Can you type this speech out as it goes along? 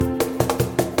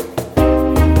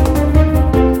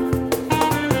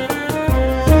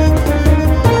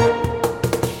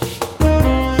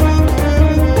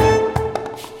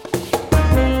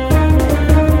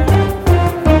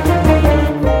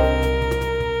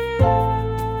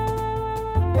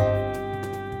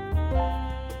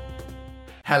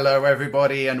Hello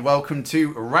everybody and welcome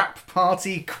to Rap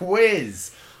Party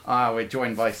Quiz. We're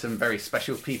joined by some very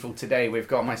special people today. We've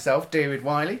got myself, David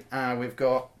Wiley. We've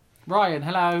got... Ryan,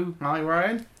 hello. Hi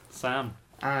Ryan. Sam.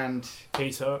 And...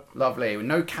 Peter. Lovely.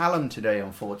 No Callum today,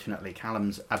 unfortunately.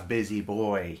 Callum's a busy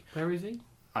boy. Where is he?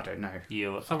 I don't know.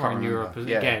 Europe. Somewhere in Europe,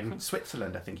 again.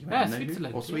 Switzerland, I think he Yeah, went.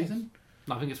 Switzerland. Or Sweden? Yes.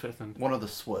 No, I think it's Switzerland. One of the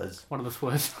Swers. One of the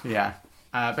Swiss. Yeah.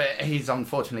 But he's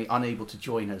unfortunately unable to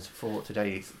join us for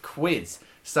today's quiz.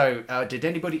 So, did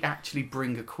anybody actually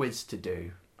bring a quiz to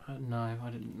do? No, I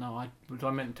didn't. No, was I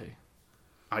meant to?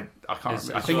 I can't It's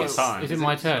remember. I think your it's... time. Is it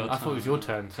my turn? I thought it was your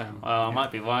turn, Sam. Well, I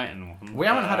might be writing one. We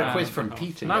haven't had a quiz from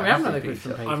Peter No, yet, we haven't have had a quiz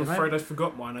from Peter. I'm mate. afraid I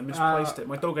forgot mine. I misplaced it.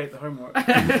 My dog ate the homework.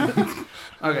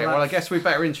 Okay, well, I guess we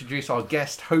better introduce our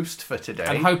guest host for today.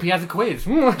 And hope he has a quiz.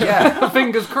 Yeah.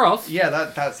 Fingers crossed. Yeah,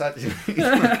 that's actually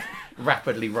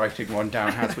rapidly writing one down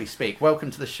as we speak.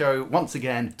 Welcome to the show once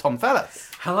again, Tom Fellis.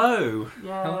 Hello.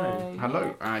 Yay.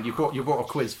 Hello. You brought a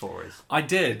quiz for us. I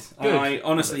did. Good. I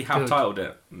honestly have Good. titled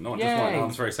it, not just Yay. one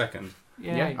answer a second.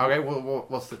 Yay. Okay. Well,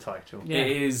 what's the title? Yeah.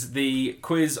 It is the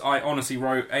quiz I honestly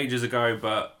wrote ages ago,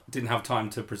 but didn't have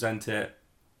time to present it.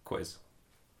 Quiz.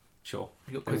 Sure.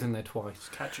 You got quiz in there twice.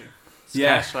 Catchy.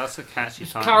 Yeah. That's a catchy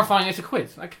title. Clarifying it's a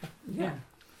quiz. Okay. Yeah.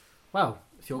 Well,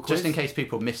 it's your quiz. Just in case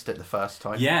people missed it the first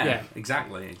time. Yeah. Yeah.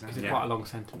 Exactly. It's Exactly. quite a long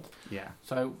sentence. Yeah.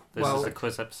 So, This well, is a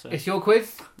quiz episode. it's your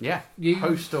quiz. Yeah. You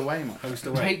Host away, my Host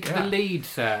friend. away. take Yeah. the lead,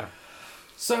 sir.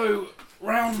 So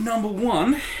round number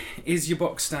 1 is your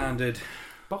box standard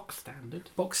Box standard.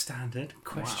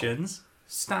 questions.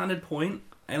 Standard point,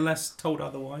 unless told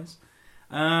otherwise.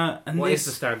 And What is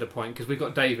this the standard point? Because we've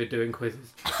got David doing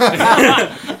quizzes.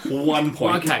 1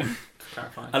 point. Okay.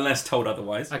 Clarifying. Unless told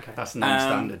otherwise. Okay. That's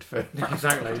non-standard for...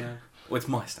 Exactly. Yeah. Well, it's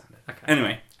my standard. Okay.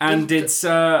 Anyway, and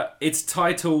it's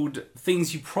titled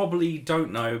Things You Probably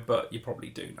Don't Know, but You Probably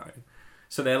Do Know.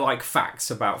 So they're like facts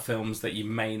about films that you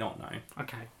may not know.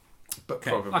 Okay. But Okay.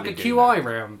 probably Like a do QI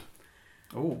round.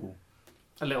 know. Ooh.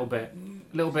 A little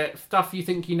bit. Stuff you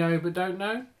think you know but don't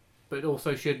know, but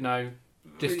also should know.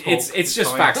 Just talk. It's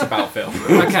just Fine. facts about film.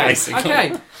 Okay. basically.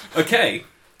 Okay. Okay.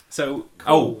 So,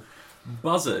 Cool.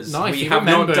 buzzers. Nice. We you have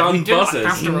remembered. not done You didn't buzzers.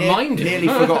 have to remind him. Nearly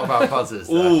forgot about buzzers.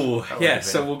 there. Ooh, That would yeah. have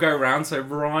So been- we'll go around. So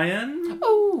Ryan,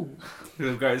 Ooh.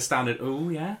 we'll go standard. Ooh,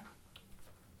 yeah.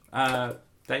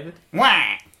 David,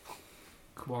 Wah!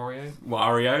 Wario.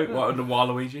 Wario,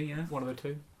 Waluigi, yeah. One of the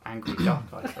two. Angry duck,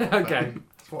 I thought. Okay.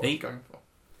 That's what I was Pete? going for.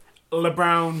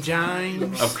 LeBron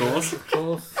James. Of course. Of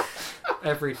course.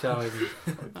 Every time.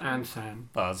 And Sam.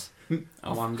 Buzz.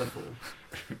 Oh. Wonderful.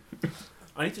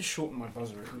 I need to shorten my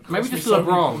buzzer. It Maybe costs me just so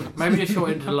many LeBron. points. Maybe just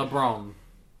short into LeBron.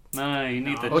 No, you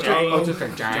need the No. I'll J. just go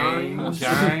James.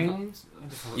 James.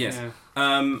 Yes.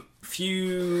 Yeah.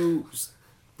 Few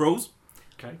rules.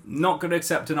 Okay. Not going to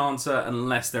accept an answer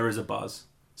unless there is a buzz.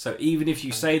 So even if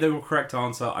you say the correct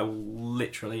answer, I will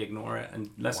literally ignore it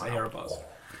unless I hear a buzz.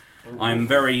 I'm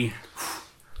very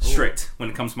strict when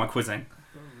it comes to my quizzing.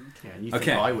 Yeah, and you Okay.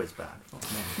 think I was bad. Oh,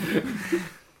 no.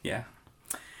 Yeah.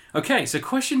 Okay, so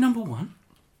question number 1.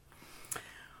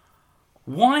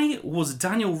 Why was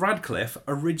Daniel Radcliffe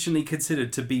originally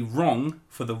considered to be wrong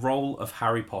for the role of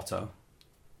Harry Potter?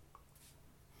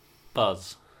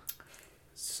 Buzz.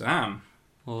 Sam.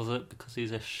 Or was it because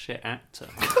he's a shit actor?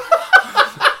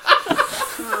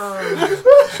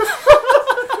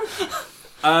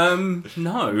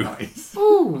 No. Nice.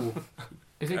 Ooh.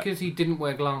 Is it because he didn't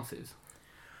wear glasses?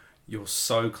 You're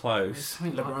so close.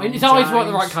 LeBron His eyes weren't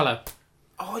the right James. colour.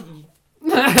 Oh, you-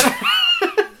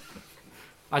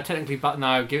 I technically, but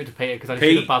no, give it to Peter because I Pete.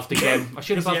 should have buzzed again. I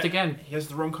should have buzzed Yeah. again. he has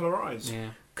the wrong colour eyes. Yeah.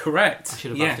 Correct. I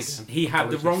should have yes, buzzed again. he had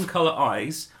the Apologies. wrong colour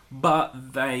eyes, but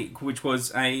which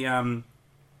was a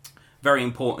very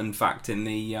important fact in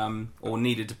the, or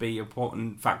needed to be an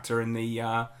important factor in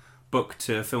the book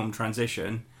to film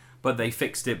transition. But they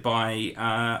fixed it by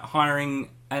hiring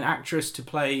an actress to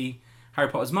play Harry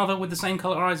Potter's mother with the same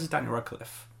colour eyes as Daniel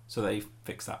Radcliffe. So they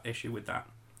fixed that issue with that.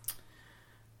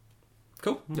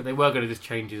 Cool. So they were going to just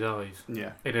change his eyes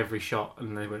Yeah. in every shot,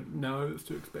 and they went, no, it's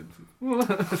too expensive.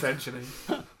 Essentially.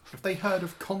 Have they heard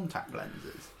of contact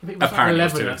lenses? It was Apparently,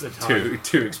 like it 11 was at the time.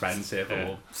 too expensive Yeah.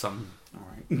 or some All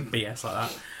right. BS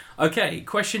like that. Okay,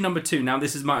 question number 2. Now,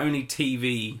 this is my only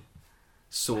TV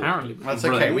sort. Apparently. That's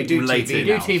okay. We do related. TV We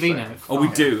do now. TV so now. it's Oh, we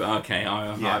fine. do. Okay,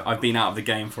 Yeah. I've been out of the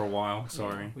game for a while.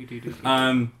 Sorry. We do.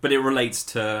 But it relates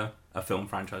to a film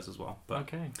franchise as well. But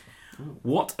Okay.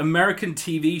 what American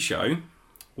TV show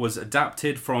was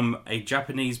adapted from a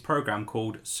Japanese program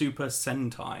called Super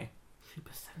Sentai?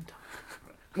 Super Sentai.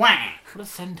 Wah! What does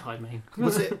Sentai mean?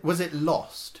 Was it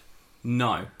Lost?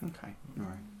 No. Okay. All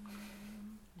right.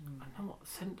 know what?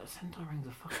 Sentai rings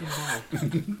a fucking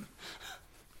bell.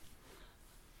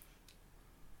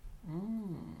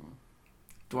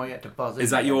 Do I get to buzz in Is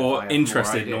that again if I your have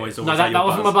interested more noise, or No, was that your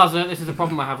wasn't buzz? my buzzer. This is the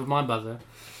problem I have with my buzzer.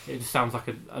 It just sounds like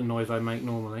a noise I make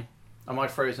normally. Am I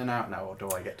frozen out now, or do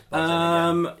I get to buzz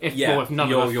in again? If- Yeah, well, if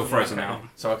none of us- you're frozen okay. out.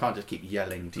 So I can't just keep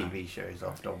yelling TV shows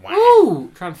after whack.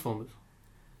 Ooh! Transformers.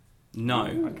 No,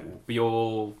 Okay. but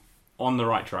you're on the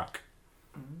right track.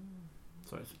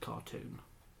 So it's a cartoon.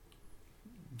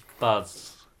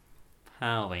 Buzz.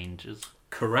 Power Rangers.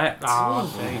 Correct.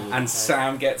 Okay. And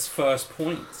Sam gets first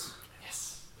points.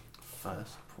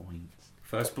 First point.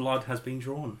 First blood has been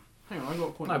drawn. Hang on, I got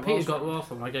a point. No, on the Peter's last got the one.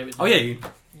 last one. I gave it to Oh yeah, him.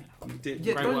 you did.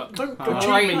 Yeah, Great don't work. don't Oh, go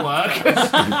great cheating. work.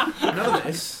 None of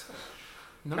this.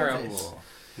 None Carry of on. this.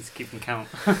 He's keeping count.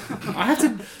 I had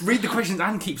to read the questions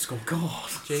and keep score. God,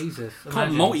 Jesus.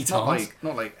 can't imagine. multitask.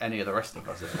 Not like any of the rest of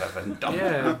us have ever done.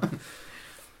 Yeah.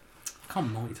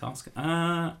 Can't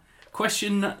multitask.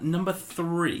 Question number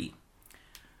 3.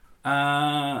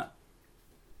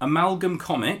 Amalgam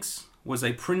Comics was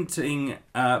a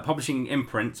publishing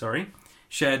imprint,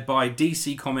 shared by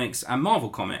DC Comics and Marvel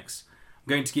Comics. I'm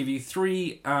going to give you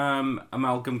 3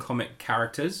 Amalgam Comic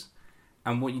characters,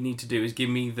 and what you need to do is give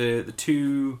me the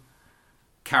 2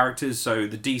 characters, so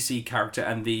the DC character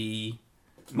and the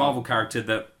Marvel character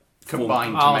that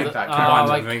Combined form- to make that combined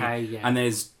character. to make- okay, yeah. and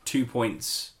there's 2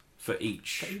 points for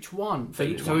each. For each one. For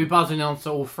each So one. we buzz in answer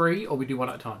all 3, or we do one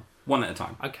at a time? One at a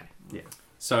time. Okay.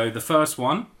 So the first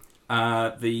one,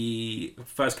 the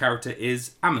first character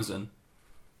is Amazon.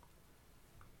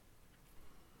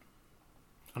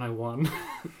 I know one.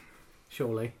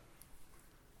 Surely.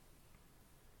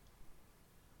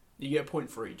 You get a point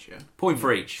for each, yeah. Point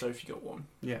for each. So if you got one,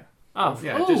 Yeah. Oh,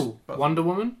 Yeah, ooh, just buzz. Wonder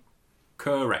Woman?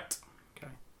 Correct. Okay.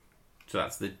 So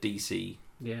that's the DC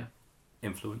Yeah.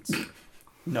 influence.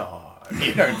 No,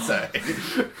 you don't say.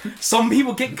 Some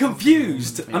people get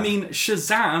confused. Yeah. I mean,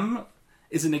 Shazam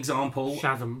is an example.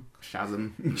 Shazam.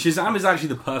 Shazam. Shazam is actually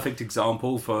the perfect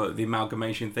example for the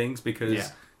amalgamation things because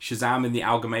Yeah. Shazam in the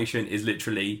amalgamation is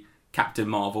literally Captain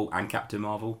Marvel and Captain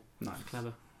Marvel. Nice.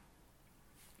 Clever.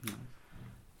 Nice.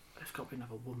 There's got to be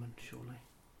another woman, surely.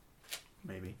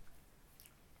 Maybe.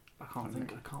 I can't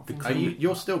think. Are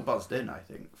you're still buzzed in, I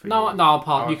think. for No, you. no, I'll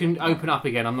part. Oh, You can okay. open up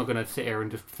again. I'm not going to sit here and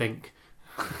just think.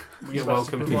 were you You're about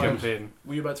welcome to provide- jump in.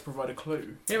 Were you about to provide a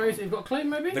clue? Yeah, you've got a clue,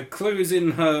 maybe? The clue is in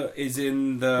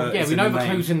the. Yeah, is we in know the the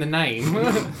name. clue's in the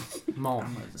name.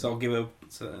 Mom. So I'll give a.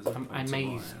 So,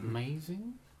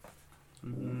 Amazing?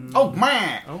 Oh,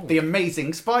 man! Oh. The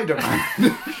Amazing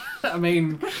Spider-Man. I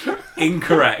mean,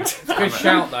 Incorrect. good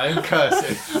shout, though.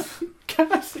 Curses.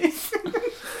 Curses.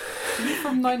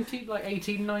 From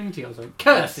 1890 or something.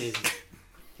 Curses.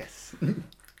 Yes.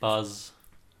 Buzz.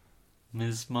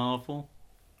 Ms. Marvel.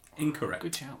 Incorrect.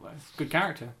 Good shout, though. Good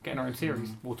character. Getting her own series.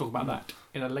 We'll talk about that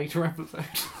in a later episode.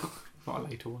 Not a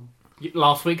later one.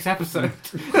 Last week's episode.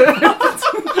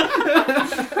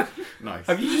 Nice.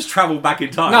 Have you just travelled back in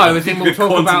time? No, as in we'll The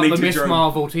talk about quantum the leap Miss drone.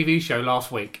 Marvel TV show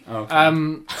last week. Okay.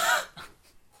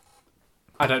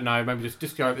 I don't know. Maybe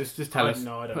just go. Just tell us.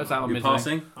 No, I don't What's know. that on You're misery?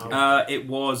 passing? Oh. It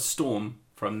was Storm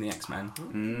from the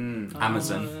X-Men.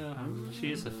 Amazon.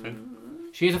 She is a thing.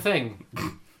 She is a thing.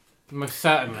 Most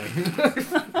certainly.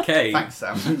 Okay. Thanks,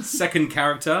 Sam. Second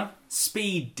character,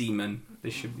 Speed Demon.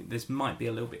 This might be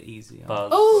a little bit easier. Buzz.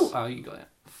 Oh, you got it.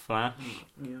 Flash.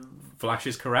 Yeah. Flash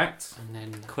is correct. And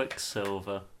then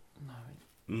Quicksilver.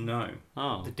 no, No.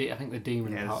 Oh. I think the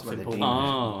demon Yeah, part's that's where the important. demon-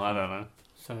 Oh, I don't know.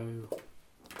 So,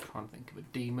 trying to think of a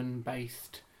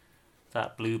demon-based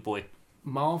That blue boy.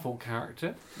 Marvel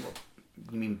character,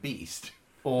 You mean Beast?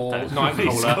 or That's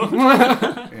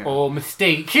Nightcrawler, Yeah. or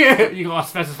Mystique. You got to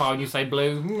specify when you say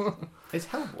blue. Is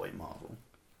Hellboy Marvel?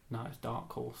 No, it's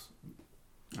Dark Horse,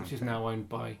 which is Okay. now owned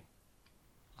by.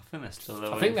 I think they're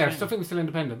still I think they're still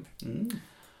independent. Mm.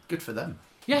 Good for them.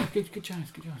 Yeah, good choice,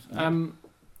 good choice.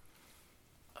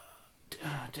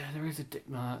 There is a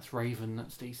no, that's Raven,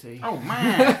 that's DC. Oh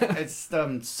man, it's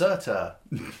Surtur.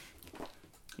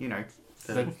 You know,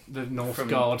 The Norse from-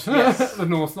 god. yes. The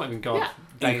Norse, not even god. Yeah.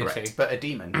 Deity. Incorrect, but a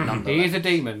demon. Nonetheless. He is a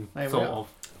demon, There we sort are. of.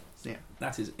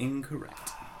 That is incorrect.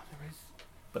 There is.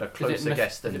 But a closer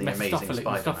guess than the Amazing Spider-Man.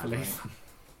 Mephistopheles?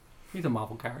 He's a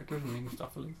Marvel character, isn't he?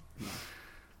 Mephistopheles.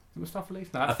 Mephistopheles?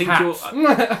 No, I that's think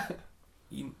Cats.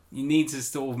 You need to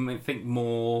sort of think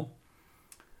more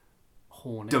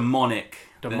Hornet. demonic.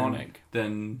 Demonic.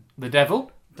 Than The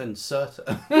devil? Then Surtur.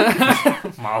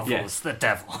 Marvel's Yes. the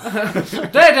devil.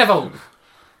 Daredevil!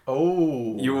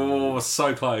 Oh, you're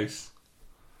so close.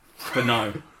 But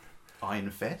no. Iron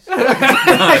Fist.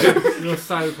 You're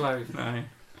so close. No.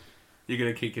 You're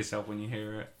going to kick yourself when you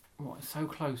hear it. What? It's so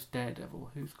close,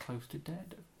 Daredevil. Who's close to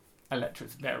Daredevil?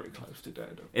 Elektra's very close to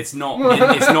Daredevil. It's not.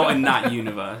 It's not in that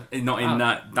universe. It's not in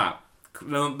that. Not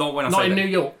when I Not say in that. New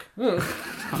York. Is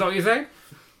that what you're saying?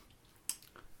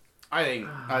 I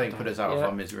think put us out of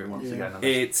our misery once Yeah. again.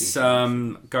 It's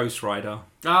Ghost Rider.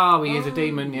 Oh, he is a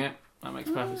demon. Yeah, that makes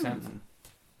perfect sense.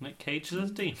 Nick Cage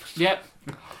is a demon. Yep.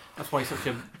 That's why he's such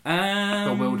a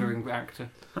bewildering actor.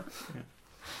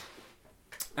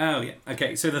 Oh yeah.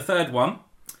 Okay. So the third one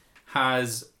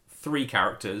has 3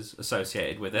 characters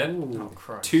associated with it. Ooh. Oh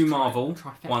Christ. 2 Marvel,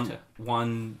 Trifecta.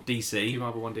 one DC. 2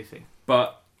 Marvel, 1 DC.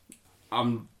 But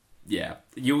yeah,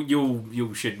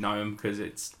 you should know him because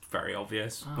it's very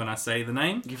obvious when I say the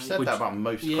name, You've said Which- that about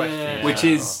most Yeah. questions. which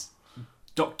is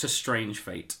Doctor Strange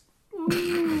Fate.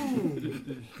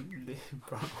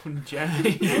 LeBron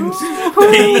James.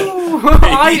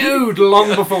 I oohed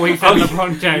long before he said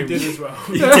LeBron He James. did as well.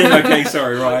 You did okay.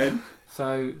 Sorry, Ryan.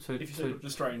 So If you said Doctor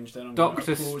Strange, then I'm Doctor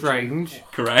gonna applaud Strange,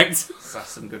 Correct. That's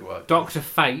some good work. Doctor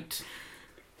Fate.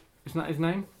 Isn't that his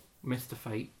name? Mr.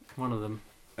 Fate. One of them.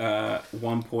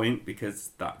 1 point because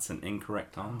that's an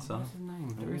incorrect answer. What's his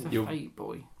name? There is a You'll- Fate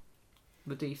boy.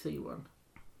 The DC one.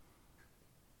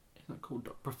 It's not called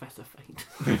Professor Fate.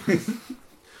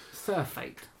 Sir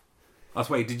Fate. That's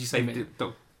wait. Did you say? Admit.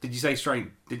 Did you say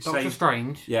Strange? Did you Doctor say?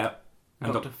 Strange. Yeah.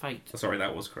 And Doctor Fate. Sorry,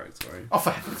 that was correct. Sorry. Oh,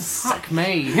 for heaven's sake. Fuck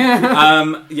me.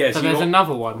 Yes. So there's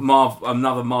another one.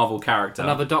 another Marvel character.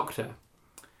 Another Doctor.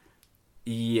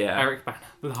 Yeah. Eric Banner.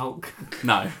 The Hulk.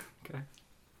 No.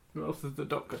 Who else is the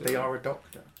Doctor? They are a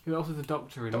doctor. Who else is the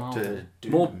Doctor in Marvel? Doctor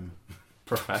Doom. More-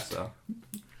 Professor.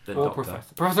 The Or Doctor.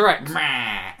 Professor. Professor X.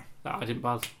 Meh. No, I didn't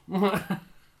buzz.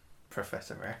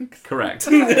 Professor X. Correct.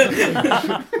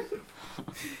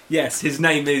 Yes, his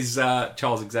name is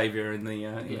Charles Xavier in the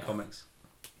Yeah. comics.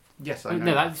 Yes, I know.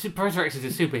 No, that's Professor X is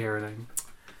a superhero name.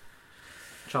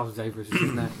 Charles Xavier is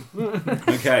his name.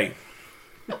 Okay.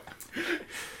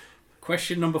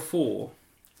 Question number 4.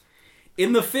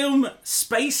 In the film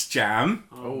Space Jam,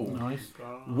 Oh. Nice.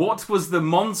 what was the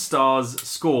Monstars'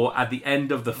 score at the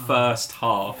end of the first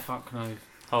half? Fuck no.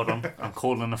 Hold on, I'm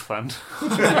calling a friend.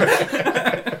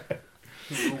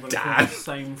 Dad.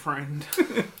 Same friend.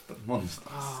 Monsters.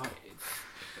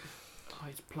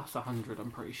 It's plus 100,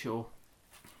 I'm pretty sure.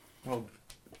 Well,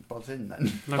 buzz in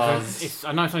then. No, Buzz.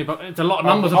 I know it's a lot of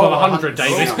numbers above 100,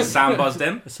 David. Sam buzzed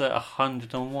in? It's at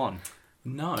 101.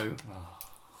 No.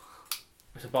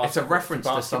 It's a reference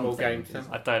to basketball something. game. Sam.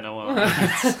 I don't know what.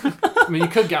 I mean, you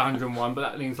could get 101, but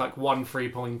that means like 1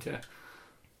 3-pointer.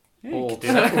 Or do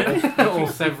that. Or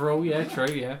several, yeah, true,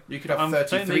 yeah. you could have Don't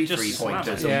 33 they just 3-pointers smash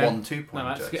it? and Yeah. 1 2-pointer. No,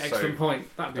 that's an so excellent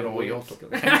point. That'd be don't know what you're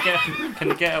weird. Can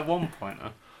you get a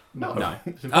 1-pointer? No. No.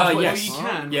 It's impossible. Yes. Well, you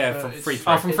can. Yeah, but from it's- free Oh,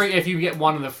 throw. from free, if you get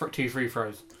one of the 2 free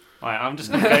throws. Right, I'm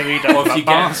just going to go read up Or if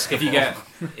about you get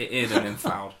it in and then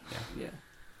fouled. Yeah.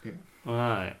 Yeah.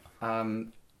 Right.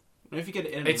 If you get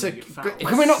it in, It's you a get good- fouled.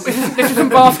 Can we not? This isn't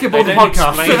basketball, the They don't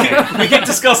podcast. explain it. We can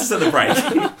discuss this at the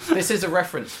break. This is a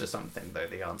reference to something, though,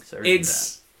 the answer.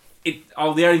 Isn't The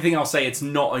only thing I'll say, it's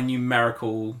not a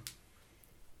numerical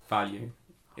value.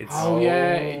 It's Oh,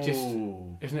 yeah, it just-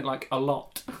 Isn't it like a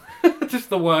lot? Just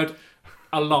the word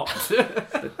a lot.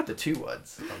 the 2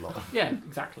 words a lot. Yeah,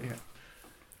 exactly.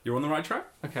 You're on the right track.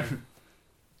 Okay.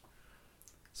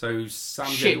 So Sam's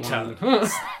the Shit only ton. one.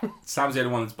 Sam's the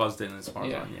only one that's buzzed in as far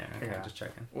as Yeah. okay, Yeah. just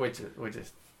checking. We're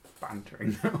just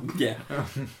bantering now. Yeah.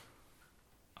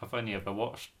 I've only ever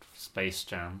watched Space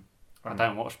Jam. I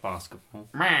don't watch basketball.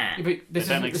 Yeah, but this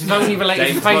They don't is explain only it. related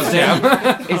to James Space was Jam.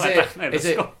 Is I don't know it? the Is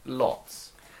it score.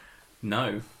 lots?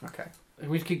 No. Okay.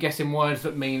 We just keep guessing words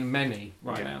that mean many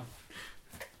right Yeah. now.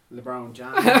 LeBron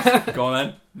James. Go on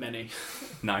then. Many.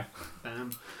 No.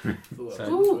 Bam. So-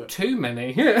 Ooh, too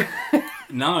many.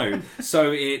 No.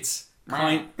 So it's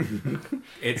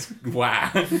it's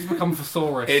wow. It's become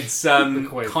thesaurus. It's The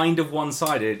quiz. kind of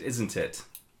one-sided, isn't it?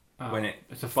 Oh, when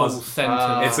it's a full buzz-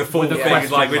 sentence. It's a full with a thing. question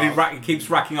It's like when mark. it keeps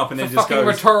racking up and It's then a just fucking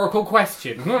goes. rhetorical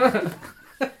question. No.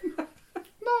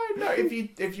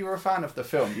 If you were a fan of the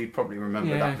film, you'd probably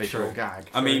remember Yeah, that visual true. gag.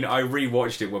 I mean, I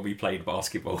rewatched it when we played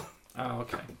basketball. Oh,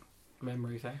 okay.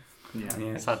 Memories, eh? yeah. Yeah.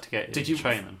 It's hard to get Did in you-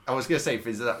 training. I was gonna say,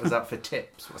 was that for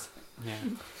tips? Was it? Yeah.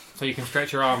 So you can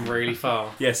stretch your arm really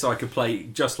far. Yeah, so I could play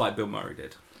just like Bill Murray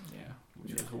did. Yeah.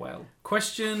 Which is well.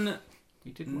 Question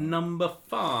You did well. number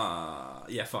 5.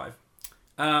 Yeah, 5.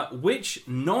 Which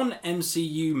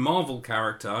non-MCU Marvel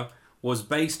character was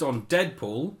based on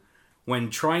Deadpool when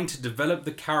trying to develop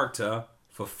the character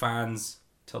for fans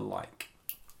to like?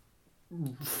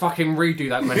 Fucking redo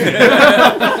that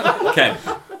question. Okay.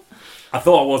 I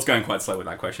thought I was going quite slow with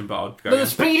that question, but I'll go But the again.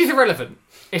 speed is irrelevant.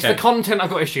 It's Okay. the content I've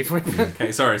got issues with.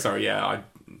 Okay, sorry, yeah.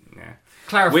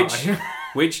 clarify.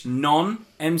 Which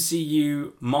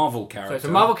non-MCU Marvel So character? it's a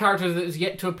Marvel character that is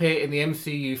yet to appear in the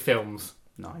MCU films.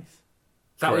 Nice. Is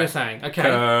that what you're Correct. saying? Okay.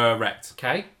 Correct.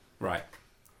 Okay. Right.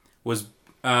 Was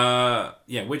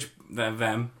which of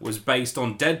them was based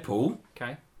on Deadpool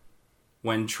Okay.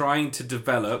 when trying to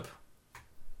develop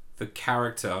the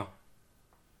character,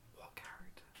 What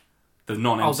character? the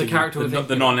non-MCU, Oh, the character within-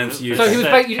 the non-MCU, So he was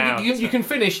Set you character. can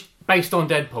finish based on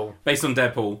Deadpool. based on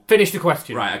Deadpool. Finish the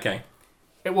question. Right. Okay.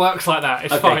 It works like that.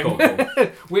 It's Okay. fine. Cool.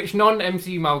 Which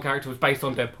non-MCU Marvel character was based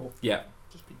on Deadpool? Yeah.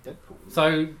 Just be Deadpool.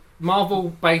 So Marvel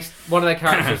based one of their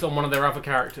characters on one of their other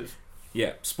characters.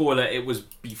 Yeah. Spoiler: it was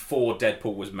before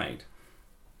Deadpool was made.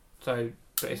 So,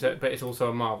 but it's also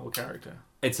a Marvel character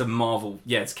It's a Marvel.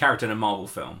 Yeah, it's a character in a Marvel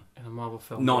film. in a Marvel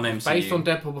film. Non-MCU. Based on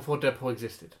Deadpool before Deadpool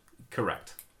existed.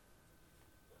 Correct.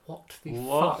 What the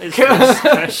What fuck? is this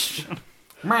question?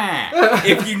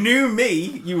 If you knew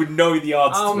me, you would know the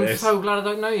answer to I'm this. so glad I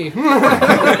don't know you.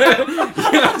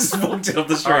 I just walked in off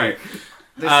the street.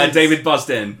 Alright. David buzzed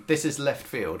in. This is left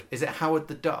field. Is it Howard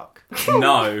the Duck?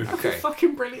 No. Okay.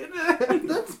 Fucking brilliant.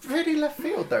 That's pretty left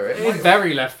field, though. It It's might-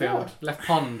 very left field. Left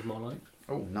pond, more like.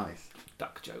 Oh, nice.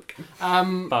 Duck joke.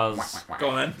 Buzz. Go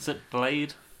on then. Is it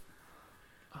Blade?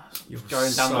 You're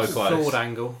Going down so the close. sword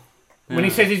angle. When he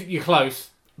Yeah. says you're close,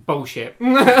 bullshit. So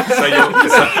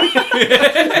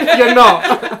You're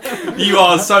not. you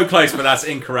are so close, but that's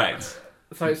incorrect.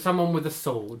 So it's someone with a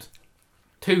sword.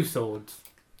 2 swords.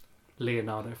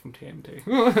 Leonardo from TMT.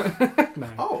 No.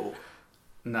 Oh.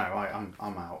 No, I'm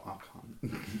out. I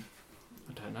can't.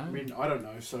 I don't know. I mean, I don't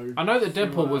know. So I know that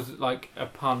Deadpool was like a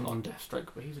pun on Deathstroke,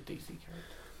 but he's a DC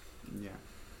character. Yeah.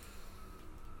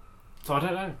 So I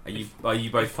don't know. Are you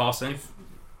both passing?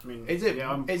 I mean, Is it?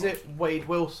 Yeah, Is it Wade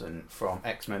Wilson from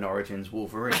X-Men Origins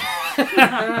Wolverine?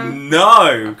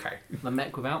 No. Okay. The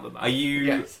mech without the Are mouth. you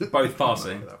Yes. both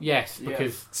passing? Yes, Yeah.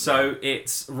 because So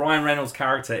it's Ryan Reynolds'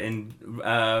 character in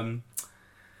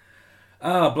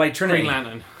Blade Trinity. Green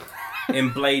Lantern. in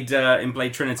Blade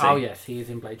Trinity. Oh yes, he is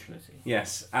in Blade Trinity.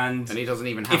 Yes, and And he doesn't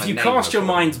even have if a you name cast your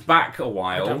before. minds back a I don't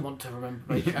while, want to remember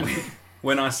Blade Trinity.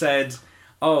 when I said,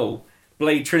 "Oh,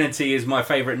 Blade Trinity is my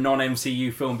favourite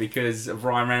non-MCU film because of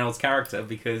Ryan Reynolds' character,"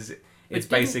 because it's didn't-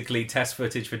 basically test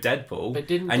footage for Deadpool, But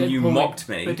didn't and you Deadpool- mocked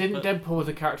me But didn't Deadpool as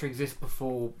a character exist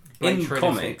before Blade in Trinity?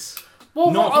 comics,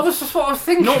 Well, Not- I was just what I was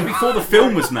thinking. not before the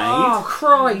film was made. Oh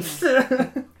Christ!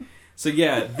 So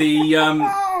yeah, the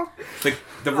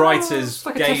writers It's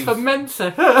like a test gave for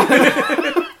Mensa.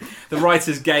 the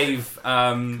writers gave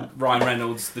Ryan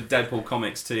Reynolds the Deadpool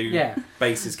comics to Yeah.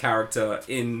 base his character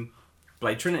in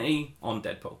Blade Trinity on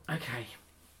Deadpool. Okay.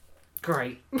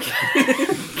 Great.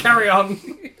 Carry on.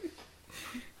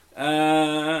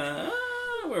 Where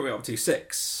are we up to?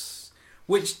 6.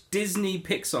 Which Disney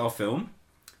Pixar film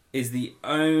is the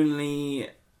only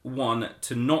one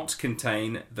to not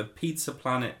contain the Pizza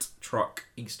Planet truck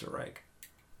Easter egg?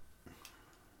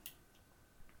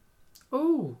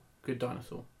 Ooh, good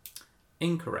dinosaur.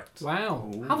 Incorrect.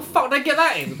 Wow. Ooh. How the fuck did they get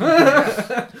that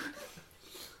in?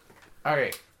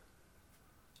 Okay.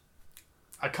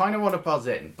 I kind of want to buzz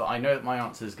in, but I know that my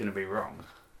answer is going to be wrong.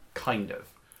 Kind of.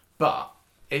 But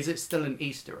is it still an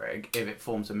Easter egg if it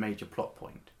forms a major plot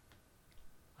point?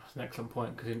 That's an excellent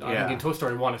point, because I Yeah. think in Toy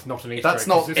Story 1 it's not an Easter That's egg.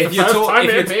 not- 'cause it's if the you're first talk- time if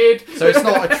it you're- appeared. So it's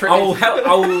not a trick. I'll help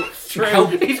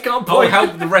He's got a I'll point.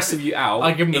 help the rest of you out.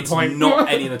 I'll give him the it's point. not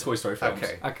any of the Toy Story films.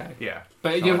 Okay. Okay. Yeah.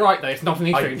 But you're right though, it's not an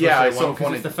Easter egg in Toy yeah, I Story sort 1, of because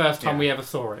wanted- it's the first time yeah. we ever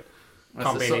saw it.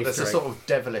 Can't be an That's Easter a egg. sort of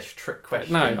devilish trick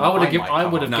question. No, I would have given. might I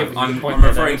come would up have No, given. I'm, the point I'm there,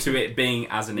 referring though. to it being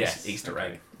as an Yes. Easter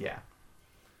Okay. egg. Yeah.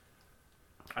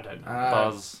 I don't know.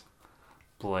 Buzz.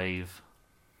 Blade.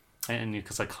 And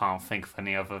because I can't think of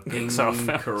any other Pixar films.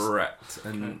 Incorrect.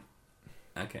 And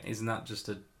okay, isn't that just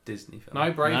a Disney film?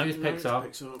 No, Brave No. is No, it's Pixar.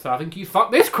 Pixar. So I think you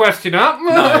fucked this question up.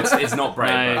 No, it's not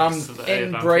Brave. No.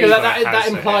 In Because Brave, that has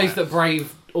it, implies yeah. that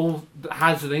Brave all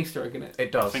has an Easter egg in it.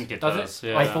 it I does. think it Does does. it?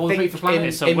 Yeah. I thought- I think Pizza Planet? in,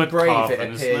 It's a in wood Brave carving,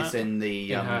 it isn't appears it? in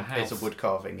the In her it's a house. wood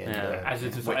carving in Yeah. the As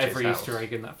it is witch's every house. Easter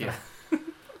egg in that film.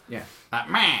 Yeah. Yeah.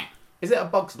 Meh. Is it A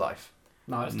Bug's Life?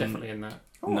 No, it's definitely in there.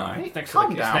 No. Alright, It's next, calm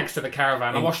to the, it's down. next to the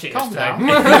caravan. I watched it Calm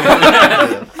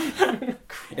yesterday. down.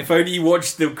 If only you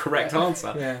watched the correct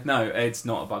answer. Yeah. No, it's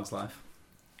not A Bug's Life.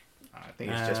 I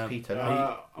think it's just Peter.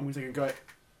 I'm going to take a go at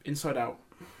Inside Out.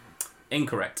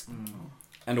 Incorrect.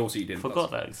 And also you didn't.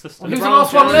 Forgot that existed. Who's the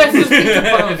last one left? It's Peter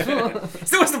Pan.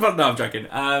 Still was the buzz. No, I'm joking.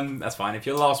 That's fine. If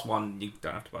you're the last one, you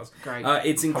don't have to buzz. Great.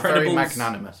 It's Very Incredibles.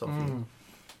 magnanimous of you.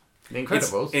 The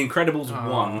Incredibles. It's Incredibles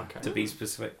Oh, 1, okay. to be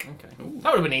specific. Okay.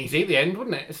 That would have been easy at the end,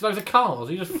 wouldn't it? It's loads of cars.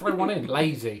 You just throw one in.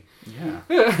 Lazy. Yeah.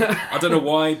 I don't know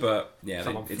why, but yeah,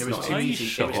 Someone- it's It was not. too Are you easy.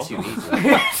 sure? It was too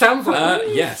easy. Sounds like.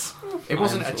 Yes. It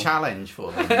wasn't a challenge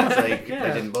for them. So they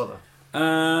didn't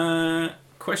bother.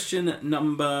 Question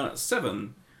number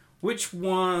 7. Which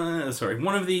one? Sorry,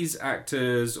 one of these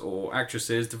actors or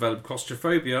actresses developed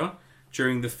claustrophobia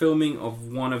during the filming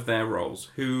of one of their roles.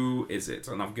 Who is it?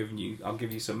 And I'll give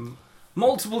you some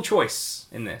multiple choice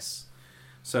in this.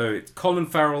 So it's Colin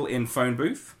Farrell in Phone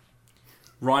Booth,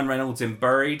 Ryan Reynolds in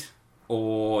Buried,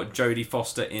 or Jodie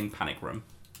Foster in Panic Room.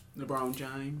 LeBron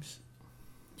James.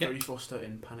 Yep. Jodie Foster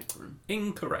in Panic Room.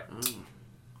 Incorrect. Oh.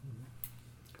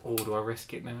 Oh, do I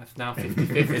risk it now? It's now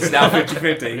 50-50. It's now But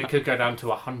 50-50. it could go down to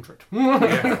 100.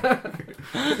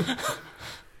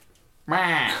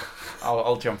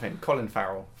 I'll jump in. Colin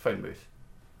Farrell, Phone Booth.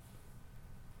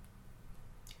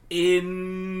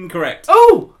 Incorrect.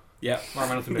 Oh! Yep. Ryan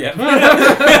Reynolds and Yep.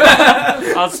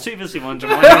 I was too busy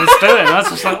wondering what he was doing. I was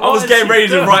just like, I was what getting is ready he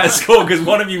to doing? write a score because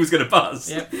one of you was going to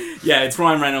buzz. Yep. Yeah, it's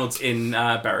Ryan Reynolds in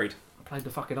Buried. Played the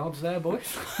fucking odds there,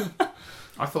 boys.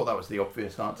 I thought that was the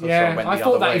obvious answer. Yeah, so I went I the thought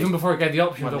other that way. even before I gave the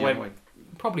options. Went I the went, other way.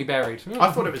 probably Buried.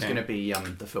 I thought it was Okay. going to be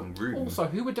the film Room. Also,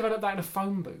 who would develop that in a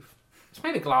phone booth? It's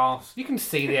made of glass. You can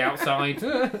see the outside.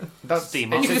 You That's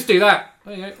Steam it's can off. just do that.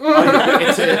 There you go.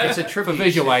 it's a For tribute.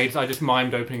 visual aids, I just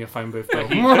mimed opening a phone booth. Film.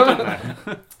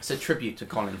 It's a tribute to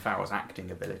Colin Farrell's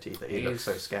acting ability that he He looks is-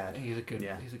 so scared. He's a good.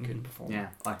 Yeah. He's a good performer. Yeah,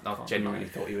 I Can't genuinely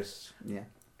deny it. thought he was. Yeah,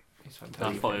 He's I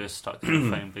fantastic. thought he was stuck in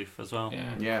the phone booth as well.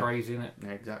 Yeah, Yeah. crazy, isn't it?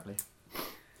 yeah, exactly.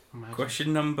 Imagine.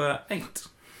 Question number 8.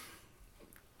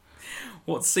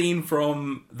 What scene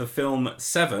from the film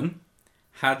Seven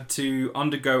had to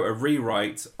undergo a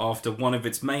rewrite after one of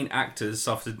its main actors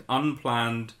suffered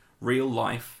unplanned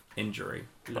real-life injury?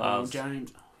 LeBron Buzz.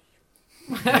 James.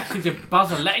 Because your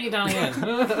buzzer letting you down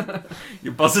again.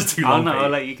 Your buzzer's too Oh long. no, Pete. I'll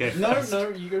let you go. No, first. no,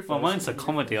 you go first. Well, mine's a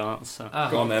comedy answer. Ah,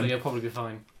 Go on, so then. you'll probably be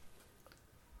fine.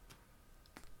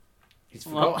 He's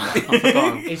Well, forgotten. I've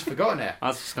forgotten. He's forgotten it. I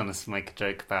was just going to make a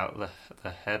joke about the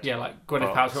head. Yeah, like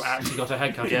Gwyneth Box. Paltrow actually got her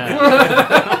head cut. Yeah.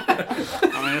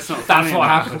 I mean, it's not That's funny what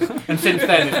enough. happened. And since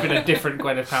then, it's been a different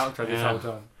Gwyneth Paltrow this Yeah. whole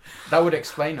time. That would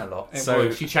explain a lot. It So,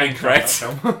 was. She changed incorrect.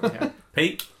 that film. Yeah.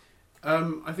 Pete?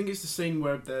 I think it's the scene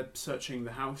where they're searching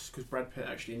the house because Brad Pitt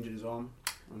actually injured his arm.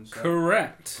 on set.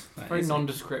 Correct. That Very is-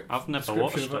 nondescript. I've never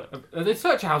description watched of They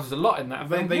search houses a lot in that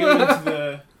They, film. they go into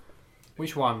the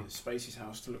Which one? Spacey's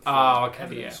house to look for Oh, okay,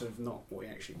 evidence of not what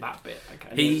he actually did. That bit. Okay.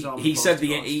 And He his arm he said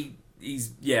plastered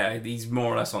he's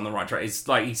more or less on the right track. It's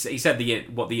like he said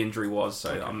what the injury was. So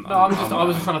I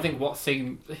was just trying to think what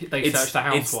scene they It's- searched the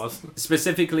house it's- was.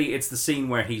 specifically it's the scene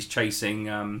where he's chasing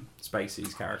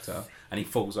Spacey's character and he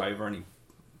falls over and he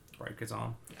broke his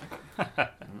arm.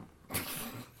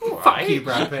 Fuck you,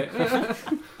 Brad Pitt.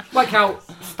 Like how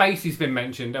Spacey's been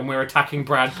mentioned and we're attacking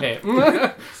Brad Pitt.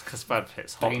 It's because Brad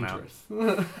Pitt's hot Dangerous.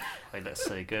 now. He looks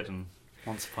so good and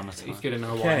Once Upon a Time. He's good in a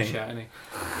Hawaiian Okay. shirt, isn't he?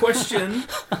 Question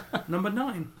number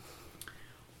 9.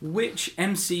 Which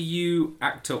MCU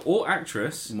actor or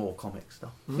actress More comic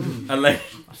stuff. alle-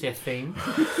 I see a theme.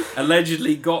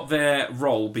 allegedly got their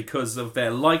role because of their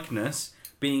likeness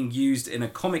being used in a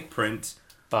comic print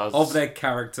Buzz. of their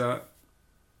character?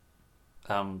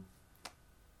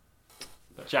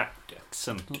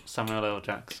 Jackson. Samuel L.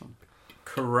 Jackson.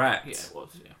 Correct. Yeah, it was,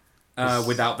 yeah.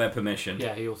 Without their permission.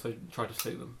 Yeah, he also tried to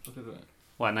sue them. Look at that.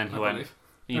 Well, and then he I went, believe.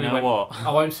 you And he know went, what?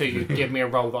 I won't sue you. Give me a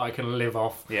role that I can live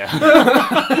off. Yeah.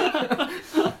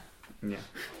 Yeah,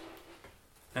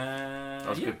 that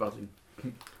was Yeah. good buzzing.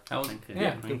 That was- Thank you. Yeah,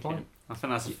 Thank good you. point. I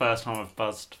think that's the first time I've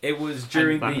buzzed. It was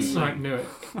during that's- the I knew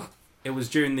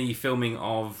it. filming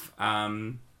of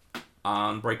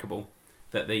Unbreakable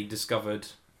that they discovered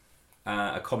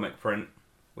a comic print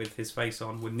with his face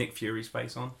on, with Nick Fury's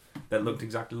face on, that looked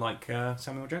exactly like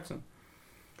Samuel Jackson.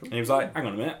 And he was like, "Hang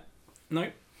on a minute, no,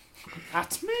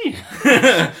 That's me.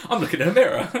 I'm looking in a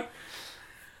mirror."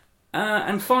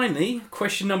 And finally,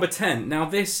 question number 10. Now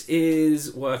this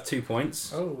is worth 2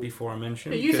 points. Oh. Before I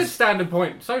mention, Yeah, you said because standard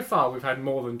point. So far, we've had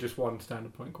more than just one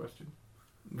standard point question.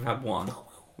 we've had one,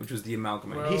 which was the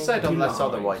amalgamation. Well, He said unless July.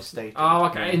 otherwise stated. Oh,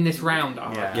 okay. In this round,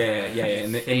 oh, Yeah. okay. yeah.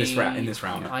 In this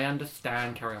round. I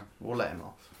understand. Carry on. We'll let him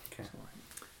off.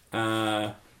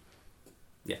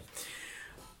 Yeah.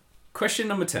 Question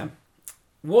number 10.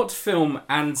 What film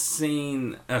and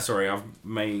scene... sorry, I've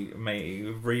may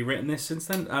have rewritten this since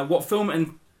then. What film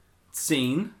and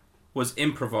scene was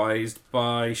improvised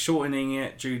by shortening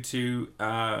it due to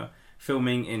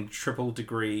filming in triple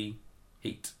degree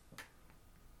heat?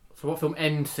 So, what film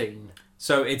end scene?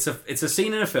 So it's a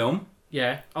scene in a film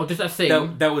Yeah. Oh, just that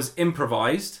scene. That was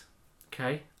improvised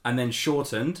Okay. and then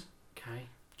shortened Okay.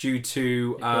 due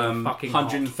to It was fucking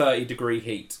 130 degree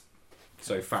heat.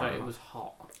 So So Fahrenheit. it was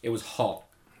hot. It was hot.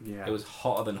 Yeah. It was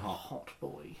hotter than hot. Hot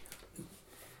boy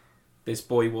This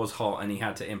boy was hot, and he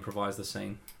had to improvise the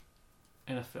scene.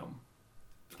 in a film.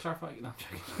 Just clarify. No,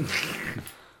 I'm joking.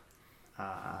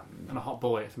 And a hot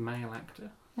boy. It's a male actor.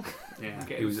 Yeah.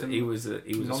 Getting He was some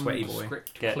a sweaty boy.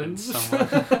 nondescript Getting clues.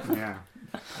 somewhere.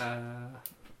 Yeah.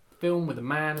 Film with a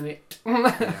man in it.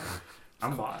 Yeah.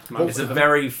 It's quite It's a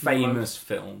very famous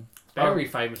film. very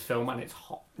famous film, and it's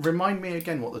hot. Remind me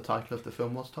again what the title of the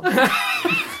film was, Tom.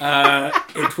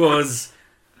 It was,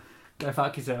 Go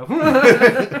fuck yourself.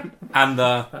 and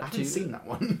the I haven't seen that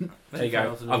one. there you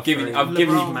go. 2003. I've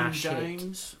given you LeBron Mash hit.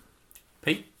 James.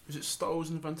 Pete. Is it Star Wars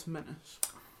and the Phantom Menace?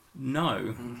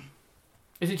 No.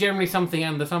 Is it generally something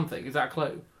and the something? Is that a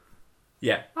clue?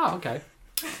 Yeah. Oh, okay.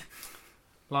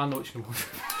 Lionel Richie.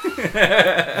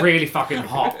 Really fucking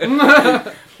hot.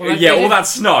 Well, Yeah. they All did- that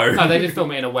snow. No, they did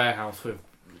film it in a warehouse with.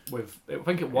 I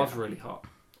think it was really hot.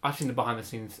 I've seen the behind the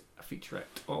scenes featurette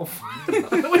of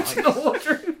the Witch in the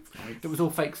Wardrobe. It was all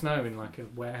fake snow in like a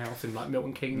warehouse in like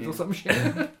Milton Keynes or some shit.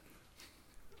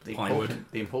 The Pinewood.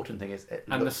 important thing is, it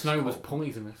And the looks snow was hot.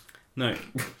 poisonous. No.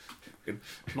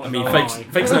 Not I mean, gonna fake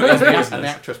lie. snow is And the poisonous.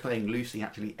 actress playing Lucy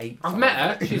actually ate. I've some met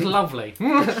of her. it. She's lovely. She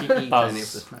eats Buzz. any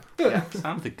of the snow.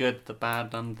 Yeah. The good, the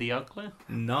bad, and the ugly.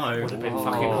 No. Would have been Oh.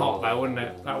 fucking hot though, wouldn't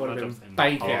it? That would have Would've been been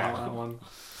baking hot. out that one.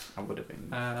 I would have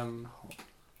been.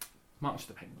 March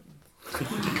the Penguins.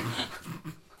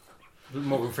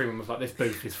 Morgan Freeman was like, "This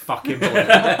booth is fucking boiling.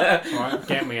 Alright,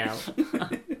 get me out."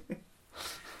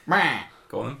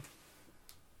 Go on.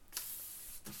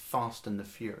 The Fast and the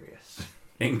Furious.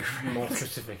 Incorrect. More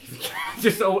specific.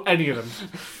 Just any of them.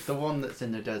 The one that's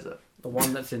in the desert. The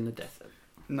one that's in the desert.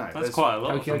 No, That's there's- quite a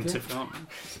lot Okay, of them, okay. to be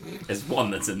honest. There's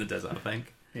one that's in the desert, I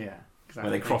think. Yeah. Where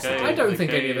they Exactly. cross Okay. it. I don't they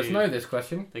think go- any of us know this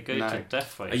question. They go No. to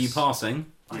Death Race. Are you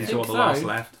passing? I You think got the so. last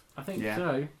left. I think Yeah.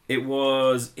 so. It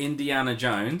was Indiana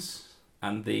Jones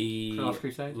and the Last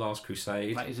Crusade. Last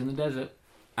Crusade. That is in the desert.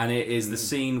 And it is the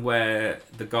scene where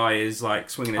the guy is like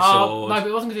swinging his Oh, sword. no, but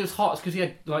it wasn't because it was hot. It's because he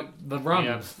had like the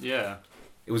runs. Yeah.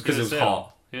 It was because it was ill.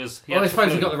 hot. He was. Well, I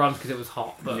suppose he got the runs because it was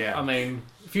hot. But Yeah. I mean,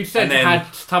 if you'd said And you then-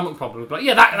 had stomach problems, but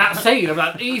yeah, that scene, I'm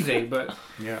like easy. But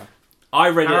Yeah. I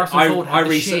read Harrison it. Ford had the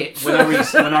researched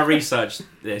shits. when I researched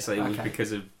this. It was Okay.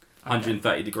 because of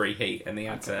 130 degree heat, and they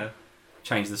had to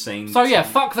change the scene. so yeah,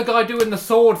 fuck the guy doing the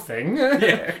sword thing.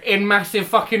 Yeah. In massive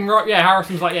fucking rock. Yeah,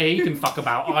 Harrison's like, yeah, he can fuck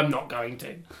about. I'm not going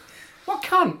to. What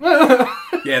cunt?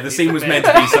 Yeah, the scene was meant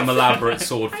to be some elaborate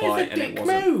sword It's fight, a and it dick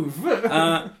wasn't. move.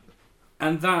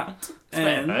 And that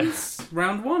fair, though. ends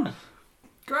round one.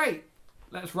 Great.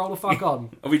 Let's roll the fuck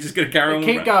on. Are we just going to carry on?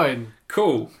 Keep with going.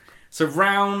 Cool. So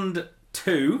round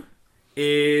 2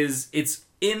 is it's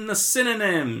in the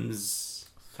synonyms.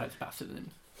 So it's about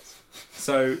synonyms.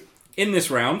 So in this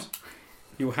round,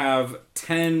 you'll have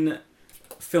 10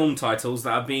 film titles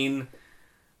that have been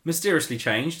mysteriously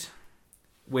changed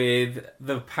with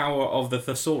the power of the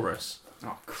thesaurus.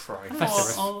 Oh Christ.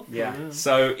 Thesaurus. Yeah.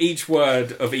 So each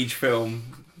word of each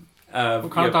film.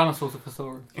 What kind of dinosaurs are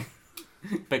thesaurus?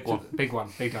 Big one. Big one.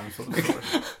 Big dinosaur.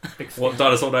 Thesaurus. Big What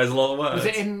dinosaur knows a lot of words? Was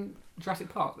it in Jurassic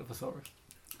Park, the thesaurus?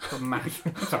 Got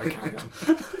massive. Sorry, carry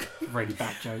on. Really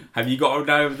bad joke. Have you got to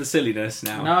know the silliness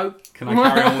now? No. Can I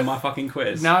carry on with my fucking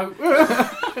quiz? No.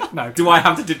 No. Do I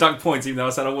have to deduct points even though I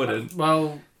said I wouldn't?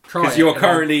 Well, try it. Because you're and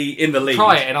currently in the lead.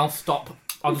 Try it and I'll stop.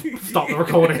 I'll just stop the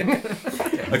recording.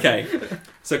 Okay.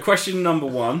 So question number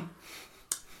 1.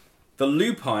 The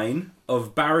lupine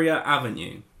of Barrier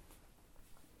Avenue.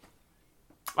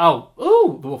 Oh.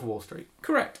 Ooh. The Wolf of Wall Street.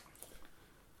 Correct.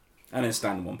 And it's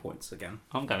down to 1 points again.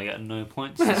 I'm going to get no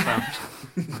points this round.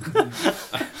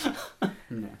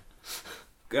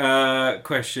 Yeah.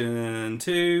 Question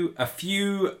 2. A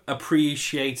few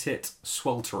appreciate it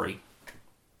sweltery.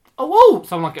 Oh, whoa!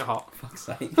 Someone like it hot. Fuck's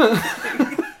sake.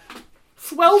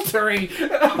 Sweltery.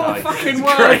 Nice. Fucking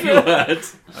Great word. word.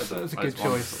 That's a good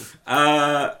choice.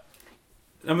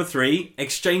 Number 3.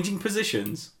 Exchanging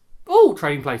positions. Oh,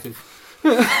 trading places.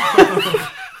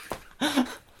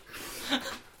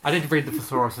 I did read the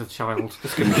thesaurus as a child.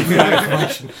 Just going to give you that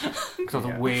information. Because I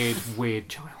was a weird, weird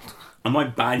child. I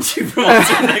might ban you from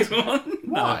answering the next one.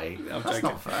 Why? No, I'm That's joking.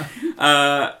 not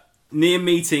fair. Near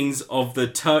meetings of the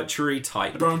tertiary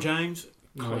type. LeBron James.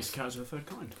 Nice. Nice. Cows of the third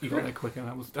kind. You got there quick, and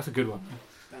that's a good one.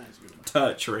 That is a good one.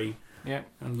 Tertiary. Yeah.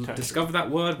 Tertiary. Discover that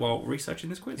word while researching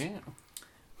this quiz. Yeah.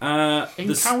 The s-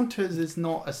 Encounters is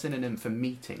not a synonym for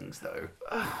meetings, though.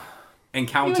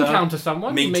 encounter. You encounter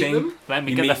someone, you meet meeting. them. Let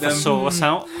me You get the meet them. thesaurus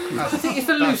out. It's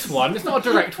a loose one. It's not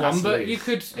a direct one, that's but loose. you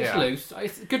could. It's Yeah. loose.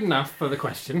 It's good enough for the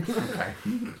question. Okay.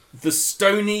 The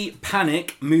Stony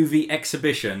Panic movie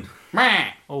exhibition.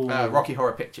 Oh, Rocky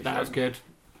Horror Picture that Show. was good.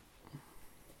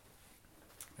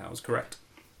 That was correct.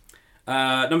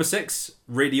 Number 6,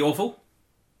 Really Awful.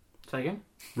 Say again.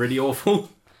 Really Awful.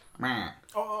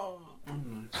 Oh,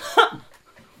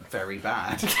 Very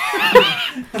bad.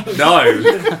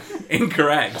 No.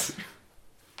 Incorrect.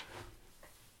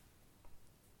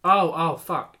 Oh,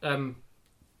 fuck. No.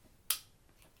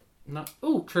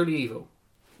 Oh, Truly Evil.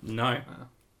 No.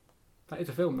 That is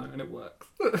a film though, and it works.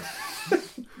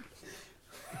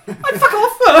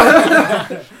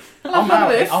 I'm out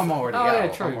out. of this. I'm already Oh, out.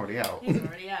 yeah, true. I'm already out. He's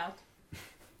already out.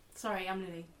 Sorry, I'm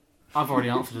Lily. I've already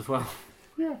answered as well.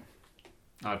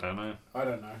 I don't know. I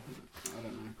don't know.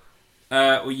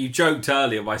 Well, you joked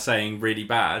earlier by saying really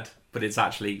bad, but it's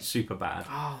actually super bad.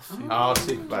 Oh, Oh,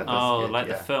 super bad. That's Oh, good, like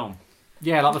yeah. the film.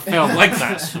 yeah, like the film. Like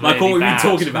That's Like what really we've been bad.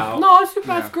 talking about. No,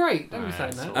 Superbad's Yeah. great. Don't be Yeah, saying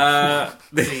it's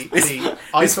that. See,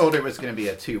 I thought it was going to be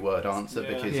a 2-word answer Yeah.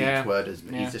 because Yeah. each word is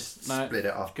Yeah. he's just No. split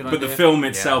it up. Good But the idea. film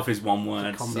itself is one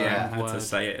word, It's a so combo I had to word.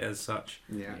 say it as such.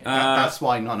 Yeah, Uh, that's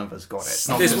why none of us got it.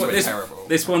 Not This because one- we're terrible.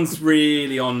 This one's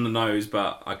really on the nose,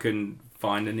 but I couldn't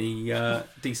find any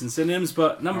decent synonyms.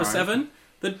 But number Right. 7,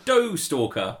 the Doe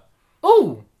Stalker.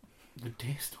 Oh, the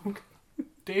Deer Stalker.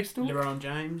 Deer Stalker. LeBron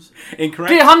James.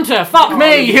 Incorrect. Deer Hunter. Fuck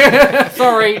me.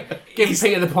 Sorry. Give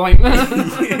Peter the point.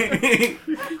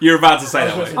 You're about to say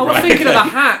that way. I was thinking of a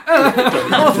hat.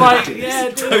 I was like, yeah,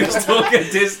 Doe Stalker.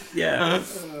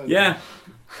 Yeah.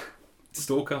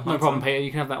 Stalker. no Hunter. problem, Peter.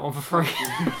 You can have that one for free.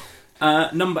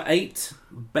 Number 8,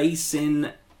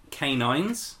 Basin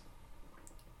Canines.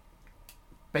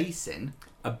 Basin.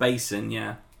 A basin,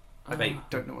 yeah. I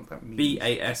don't know what that means.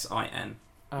 BASIN.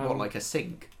 What, like a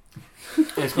sink?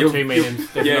 It's got You're- two meanings.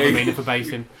 There's yeah. another meaning for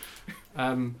basin.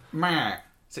 Meh.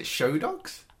 Is it show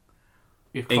dogs?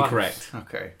 You're close. Incorrect.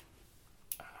 Okay.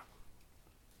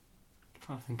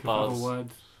 Trying to think of Buzz. other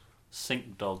words.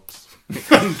 Sink dogs.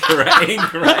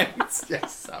 Incorrect.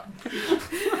 Yes, sir.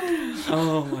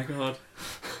 Oh my god.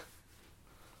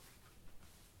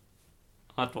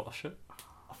 I'd watch it.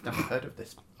 I've never heard of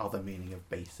this other meaning of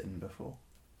basin before.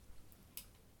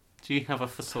 Do you have a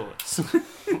thesaurus?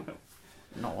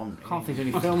 Not on me. Can't think of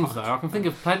any films though. I can think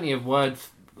of plenty of words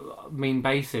that mean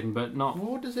basin, but not.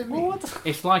 What does it mean?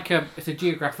 It's like it's a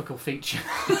geographical feature.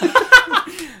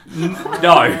 No.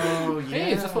 Oh, It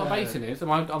is. That's what a basin is. Am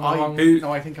I wrong?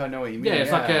 No, I think I know what you mean. Yeah,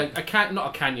 it's like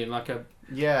not a canyon, like a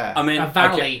Yeah. I mean,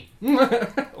 valley.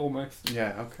 Almost.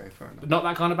 Yeah, okay, fair enough. But not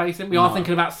that kind of basin. We are No.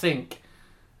 thinking about sink.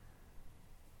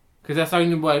 Because that's the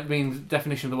only word means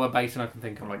definition of the word basin I can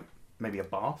think of. Like maybe a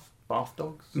bath? Bath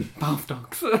dogs? Bath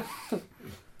dogs.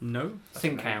 no.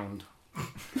 Sink hound.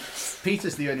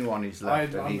 Peter's the only one who's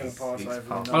left. I'm and gonna he's pass over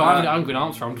passed. on Oh, I'm going to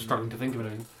answer. I'm just struggling to think of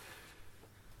anything.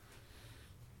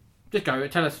 Just go.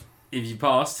 Tell us. If you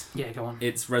passed, Yeah, go on.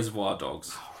 it's Reservoir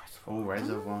Dogs. Oh,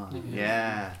 reservoir.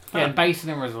 Yeah. Yeah, and basin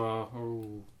and reservoir.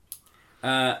 Ooh,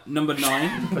 Number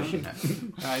 9. Pushing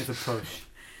it. that is a push.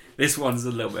 This one's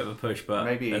a little bit of a push, but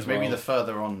Maybe as maybe well. the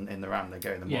further on in the round they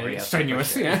go, the more Yeah, he it's has to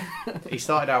strenuous. push it. Yeah. He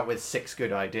started out with 6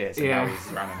 good ideas, and Yeah. now he's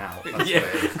running out. That's Yeah.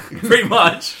 what it is. Pretty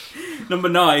much. Number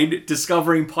 9,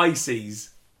 Discovering Pisces.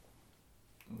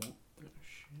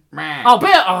 Meh. Oh, bit.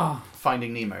 Oh,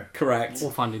 Finding Nemo. Correct.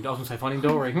 or finding. I was going to say Finding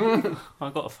Dory.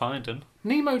 I've got to find him.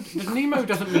 Nemo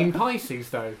doesn't mean Pisces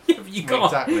though. You got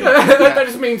Exactly. that Yeah.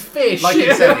 just means fish. Like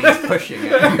you said, he's pushing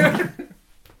it.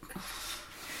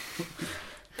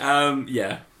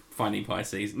 yeah, Finding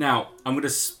Pisces. Now, I'm going to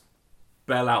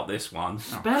spell out this one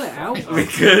Spell it out.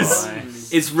 because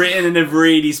Nice. it's written in a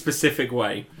really specific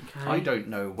way. I don't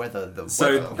know whether the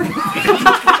So-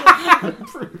 weather...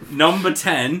 Number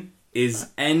 10 is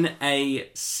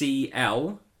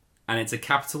NACL, and it's a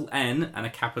capital N and a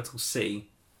capital C.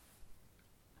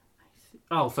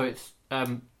 Oh, so it's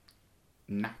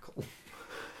Knackle.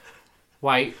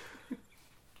 wait.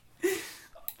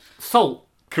 Salt.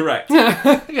 Correct.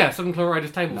 Yeah, sodium chloride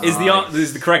is table salt.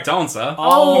 Is the correct answer.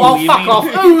 Oh, you fuck mean-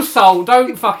 off. Ooh, salt.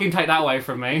 Don't fucking take that away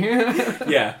from me.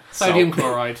 Yeah. Sodium salt.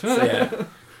 chloride. So, yeah.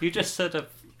 You just said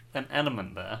an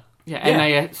element there. Yeah,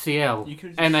 Yeah. NaCl. You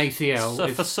could- NaCl. So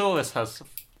is... thesaurus has.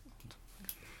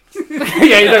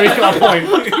 Yeah, no, he's got a point.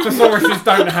 Thesauruses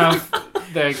don't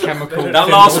have their chemical... That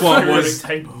last one Periodic was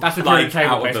table. That's a like periodic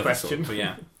out table-based of the question. sort, but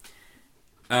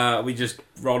yeah. We just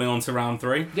rolling on to round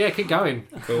 3. Yeah, keep going.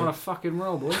 Cool. What a fucking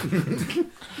roll, boy.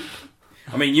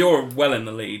 I mean, you're well in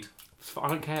the lead. I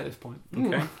don't care at this point.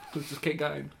 Okay. Let's just keep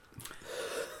going.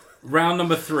 Round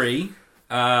number 3.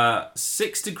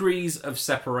 6 degrees of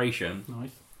separation.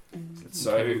 Nice.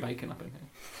 So Kevin Bacon up in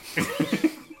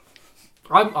here.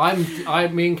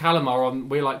 Me and Callum are on.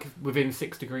 We're like within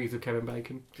 6 degrees of Kevin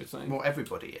Bacon. Just saying. Well,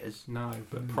 everybody is. No,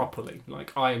 but properly,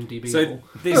 like IMDb. so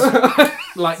this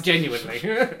like genuinely.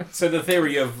 so the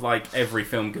theory of like every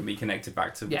film can be connected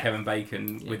back to Yeah. Kevin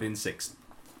Bacon Yeah. within 6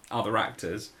 other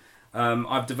actors.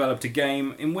 I've developed a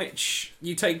game in which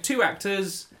you take 2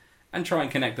 actors and try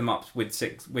and connect them up with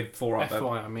 4 other.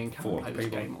 FYI, me and Callum Four play this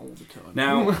people. game all the time.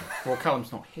 Now, Well,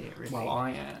 Callum's not here, is well, he? I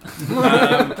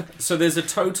am. so there's a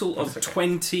total of That's okay.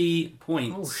 20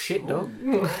 points. Oh shit, dog.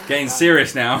 Getting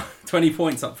serious now. 20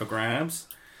 points up for grabs.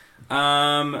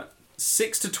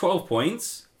 6 to 12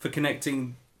 points for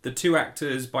connecting the 2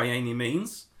 actors by any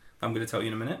means. I'm going to tell you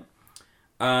in a minute.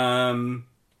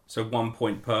 So 1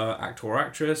 point per actor or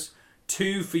actress.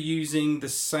 2 for using the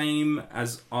same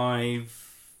as my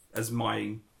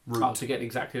route. Oh, to get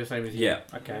exactly the same as you. Yeah.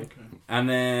 Okay. And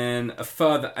then a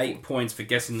further 8 points for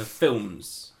guessing the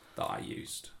films that I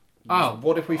used. Oh,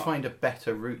 What if we find a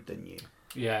better route than you?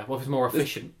 yeah. Well, if it's more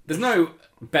efficient. There's no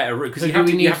better route because So you do have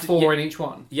we to. need You have to, 4 in each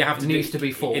one? you have It to needs do- to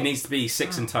be 4. It needs to be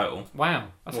 6 in total. Wow,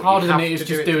 that's Well, harder you than have it is to do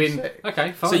just it to doing. 6.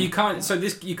 Okay, fine. So you can't. So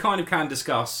this you kind of can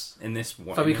discuss in this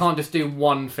one. So we can't just do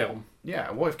one film.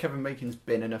 Yeah, what if Kevin Bacon's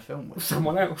been in a film with them?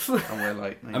 Someone else. And we're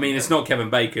like... I mean, it's not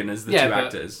Kevin Bacon as the Yeah, 2 but-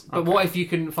 actors. But what if you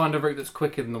can find a route that's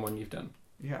quicker than the one you've done?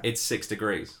 Yeah. It's 6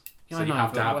 degrees. Yeah, So I you know,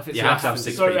 have to but what have. if it's You have to have less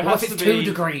 6 So it people. What has if it's to 2 be-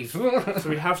 degrees? So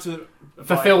we have to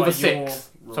Fulfill abide the by your 6.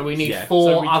 So we rules. need Yeah. 4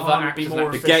 So we other can't be actors.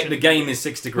 more and The, actors. the game is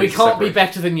 6 We degrees. can't be separate.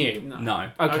 better than you. No.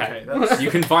 Okay. that's, You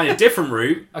can find a different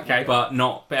route, Okay. but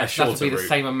not But a it has to shorter be the route.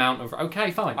 same amount of. Okay,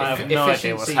 fine. I have no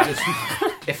idea what's Efficiency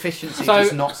efficiency So-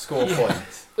 does not score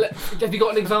points. Have you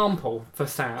got an example for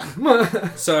Sam?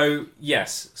 So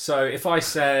yes. So if I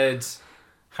said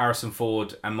Harrison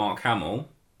Ford and Mark Hamill,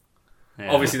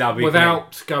 Yeah. obviously that would be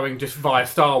Without going just via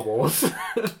Star Wars.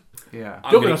 Yeah.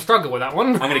 I'm You're gonna- going to struggle with that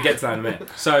one. I'm going to get to that in a minute.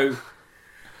 So,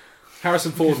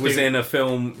 Harrison Ford Just was do- in a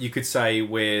film, you could say,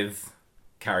 with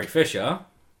Carrie Fisher,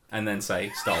 and then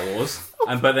say Star Wars.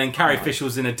 But then Carrie Fisher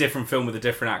was in a different film with a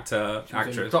different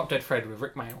actress. Drop Dead Fred with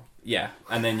Rick Mail. Yeah,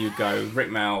 and then you'd go Rick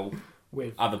Mel,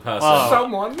 With other person. Well-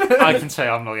 someone. I can say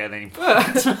I'm not getting.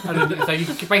 And then, so you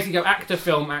basically go actor,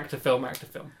 film, actor, film, actor,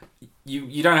 film.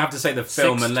 You don't have to say the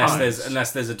film 6 unless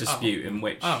times. there's a dispute in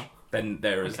which Oh. then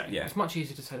there is Okay. yeah. It's much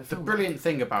easier to say the The film. brilliant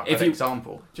thing about If that you-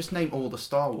 example, just name all the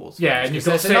Star Wars Yeah, films, and you've 'cause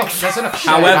got there's 6. enough, there's enough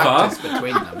shared However- actors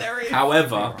between them.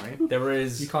 However, Right. there You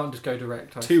is can't just go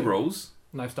direct. I 2 see. rules.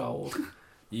 No Star Wars.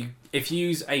 If you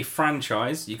use a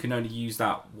franchise, you can only use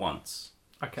that once.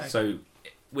 Okay. So,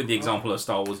 with the example of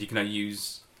Star Wars, you can only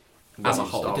use as a One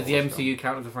whole. Star Does the Wars MCU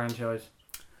count as a franchise?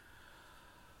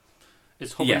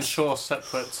 Is Hobbs Yes. Shaw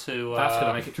separate to That's going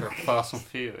to make it true. Fast and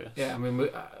Furious? Yeah, I mean,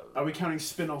 are we counting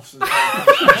spin-offs as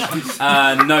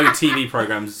well? No TV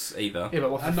programs either. yeah,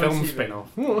 but what's the And no film TV.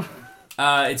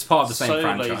 spin-off? It's part of the same Solo's,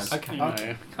 franchise. Okay. you know.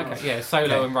 Okay. Okay, yeah, Solo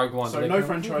Okay. and Rogue One. So do they no count?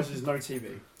 franchises, no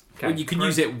TV. Okay. Well, you can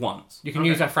use it once. You can Okay.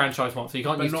 use that franchise once, so you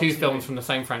can't But use not 2 TV. films from the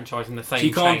same franchise in the same So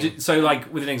you can't. chain. So,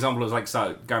 like with an example of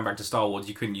going back to Star Wars,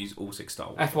 you couldn't use all 6 Star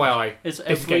Wars. FYI, Is This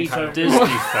every game title. Disney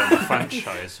film a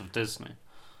franchise of Disney?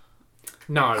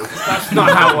 no, that's not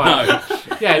how it works.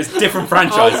 No, Yeah, it's different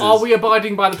franchises. Are we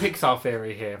abiding by the Pixar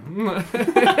theory here?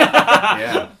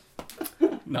 Yeah.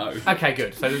 No. Okay,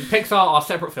 good. So the Pixar are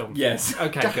separate films. Yes.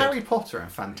 Okay, Do good. Harry Potter and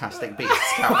Fantastic Beasts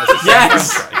count as a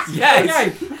Yes. franchise?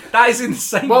 Yes. Okay. That is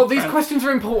insane. Well, these questions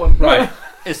are important. Right.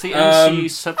 Is the Um, MCU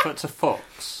separate to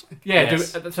Fox? Yeah.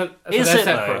 Yes. So Is they're it,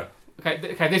 separate.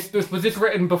 Okay. This was this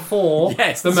written before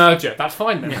Yes. the merger. That's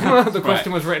fine then. Yeah. The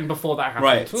question was written before that happened.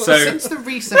 Right, so- Since the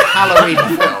recent Halloween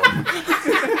film,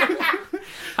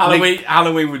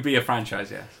 Halloween would be a franchise,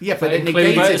 yes. yeah, but So it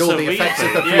include- negated all So the we effects of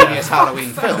think, the yeah. previous Halloween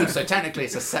film, so technically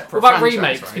it's a what separate about franchise,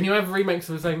 remakes? right? Can you have remakes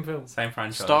of the same film? Same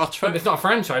franchise. Star But Trek? it's not a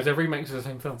franchise. They're remakes of the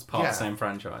same film. Part Yeah. of the same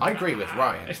franchise. I agree with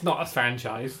Ryan. It's not a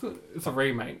franchise. It's a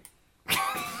remake.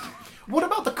 What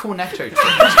about the Cornetto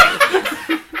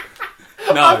trilogy?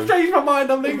 No. changed my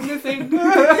mind. I'm leaving this in.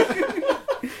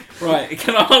 Right,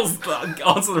 can I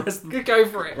answer the rest of the... Go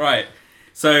for it. Right,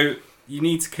 so you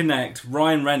need to connect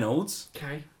Ryan Reynolds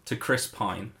Okay. to Chris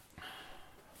Pine.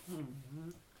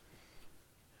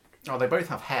 Oh, they both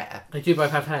have hair. They do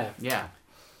both have hair. Yeah.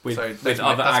 With, So with, that's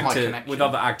other my connection. with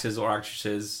other actors or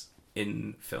actresses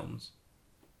in films.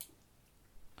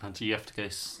 And you have to go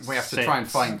We have to try and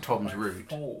find Tom's route.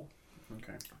 Oh.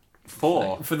 Okay.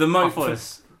 4. For the I most... thought it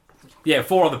was- Yeah,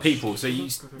 4 other people, so you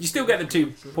still get the 2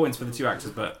 points for the 2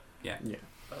 actors, but yeah.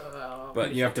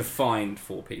 But you have to find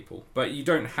 4 people. But you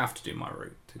don't have to do my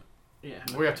route. Yeah.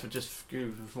 We have to just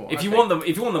go for If you want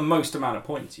the most amount of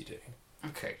points, you do.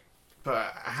 Okay.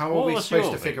 But how What are we was supposed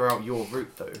your to route? figure out your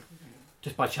route, though?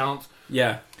 Just by chance.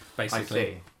 Yeah, I basically.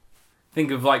 see.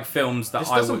 Think of like films that This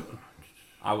I doesn't-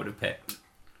 would have picked.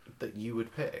 That you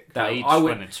would pick. That Each I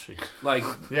would when it's free. like.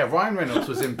 Yeah, Ryan Reynolds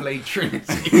was in Blade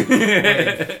Trinity.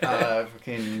 With,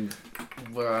 fucking.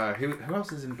 Who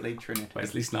else is in Blade Trinity?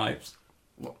 Wesley Snipes.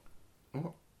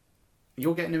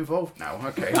 You're getting involved now.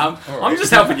 Okay. I'm All right.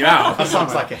 just helping you out. That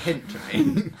sounds like a hint to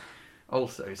me.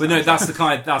 Also. But no, sounds that's like- the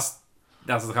kind.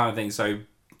 That's the kind of thing. So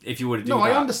if you were to do No,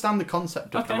 that, I understand the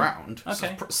concept of the Okay. round.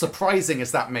 Okay. Surprising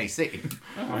as that may seem.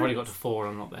 I've already got to 4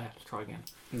 and I'm not there. Let's try again.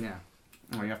 Yeah.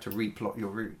 Well, you have to replot your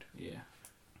route. Yeah.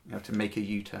 You have to make a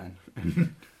U-turn.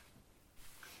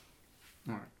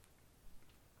 Alright.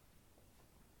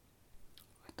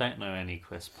 I don't know any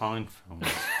Chris Pine films.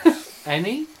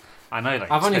 Any? I know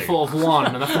like I've only 2. thought of one,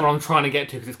 and that's what I'm trying to get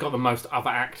to because it's got the most other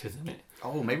actors in it.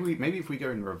 Oh, maybe if we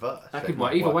go in reverse. That it could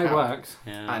might work. Either way out. works.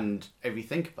 Yeah. And if you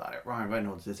think about it, Ryan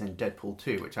Reynolds is in Deadpool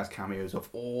 2, which has cameos of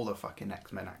all the fucking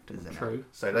X-Men actors in it. True.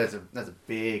 So there's a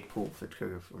big pool for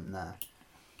two from there.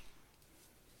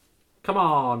 Come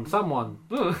on, someone.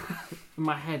 In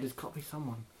my head, there's got to be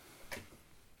someone.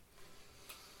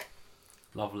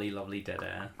 lovely, lovely dead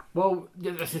air. Well,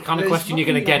 yeah, that's the kind of There's question you're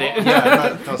going to nothing get it. Yeah,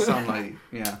 that does sound like,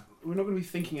 yeah. We're not going to be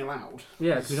thinking aloud.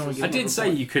 Yeah, because we don't want to I give did say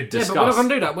you could Yeah, discuss. but we're not going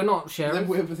to do that. We're not Then sharing.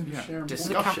 we're sharing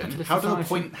Discussion. capitalist How do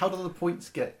society. the points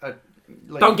get?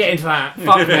 Like, Don't get into that.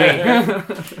 Fuck me.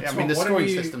 Yeah, I mean, the Why don't scoring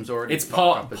you- system's already. It's fucked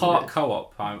part up, isn't it?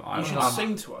 co-op. You should Um,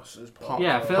 sing to us as part. Part-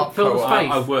 Yeah, part fill the co-op.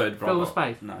 space. I would. Fill the Robert.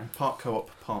 space. No. Part co-op,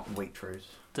 part Waitrose.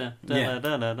 Yeah.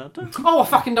 Oh, I've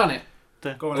fucking done it.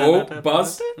 Go on, Oh,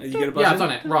 Buzz. Are you gonna buzz? Yeah, I've in?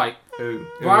 done it. Right. Who?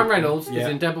 Ryan Reynolds Yeah. is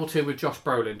in Deadpool 2 with Josh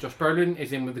Brolin. Josh Brolin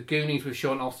is in with the Goonies with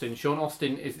Sean Austin. Sean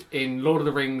Austin is in Lord of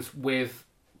the Rings with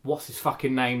what's his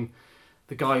fucking name?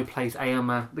 The guy who plays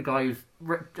Éomer. The guy who's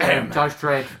Éomer. Judge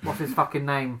Dredd. What's his fucking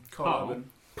name? Carl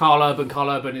Urban. Carl Urban. Carl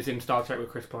Urban is in Star Trek with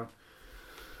Chris Pine.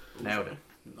 Nailed it.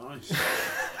 Nice.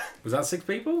 Was that 6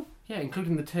 people? Yeah,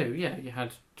 including the two. Yeah, you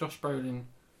had Josh Brolin,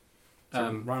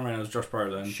 Ryan Reynolds, Josh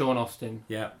Brolin. Sean Austin.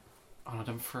 Yeah. Oh, I've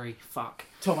done 3. Fuck.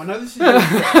 Tom, I know this is. Can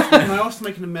I ask to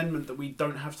make an amendment that we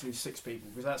don't have to do 6 people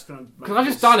because that's going to. Because I've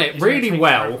just done it really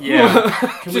well. Yeah.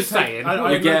 Can we Just take, saying. I You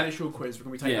agree get- with the initial quiz, but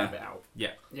can we take Yeah. that bit out? Yeah.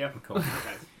 Yeah. Cool. Okay.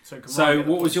 So, can So, Ryan get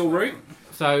the what was points your for route?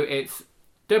 So it's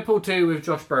Deadpool 2 with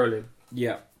Josh Brolin.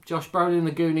 Yeah. Josh Brolin in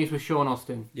the Goonies with Sean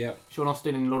Austin. Yeah. Sean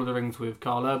Austin in Lord of the Rings with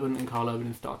Carl Urban, and Carl Urban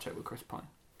in Star Trek with Chris Pine.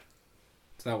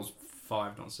 So that was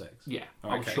 5, not 6. Yeah,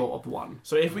 I was Okay. short of 1.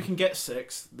 So if we can get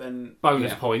 6, then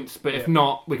Bonus Yeah. points, but if Yeah.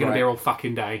 not, we're going to be Right. here all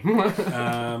fucking day.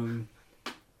 I'm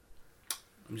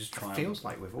just It trying. feels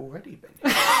like we've already been.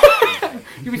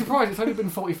 You'd be surprised, it's only been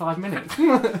 45 minutes.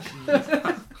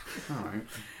 Alright.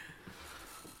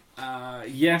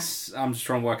 Yes, I'm just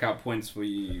trying to work out points for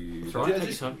you. That's right, Yeah, take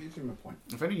just- your time. give him a point.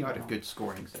 If only you had a good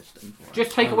scoring system. For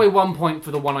Just it. take away 1 point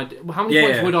for the one I did. How many Yeah,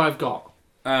 points yeah. would I have got?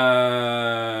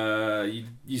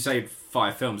 You saved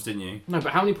 5 films, didn't you? No,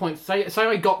 but how many points? Say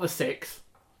I got the 6,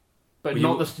 but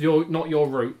Well, not your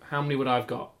route. How many would I have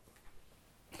got?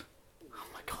 Oh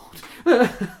my god.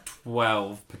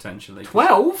 12 potentially.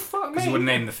 12? Fuck Because you me. would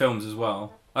name the films as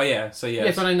well. Oh yeah, so yes.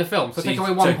 Yes, I know in the film. So So take you-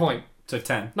 away 1 so- point. So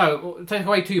 10. No, take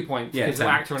away 2 points Yeah, because we're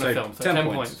 10. actor in a So film. So 10 10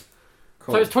 points. points.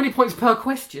 Cool. So it's 20 points per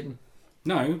question.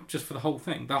 No, just for the whole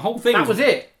thing. The whole thing. That was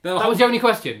it. The That whole- was the only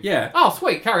question. Yeah. Oh,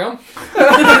 sweet. Carry on.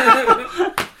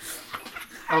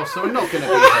 Oh, so we're not going to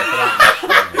be here for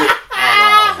that.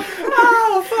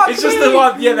 Oh, fuck It's just the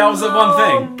one. Yeah, that was the one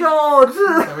thing. God.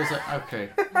 There was okay.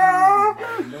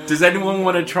 Does anyone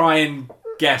want to try and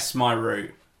guess my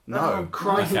route? No.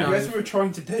 Christ, Okay. no. That's what we're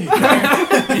trying to do.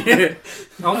 yeah.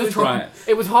 I was just trying. Right.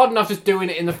 It was hard enough just doing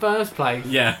it in the first place.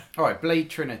 Yeah. Alright, Blade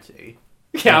Trinity.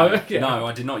 Yeah. yeah. No,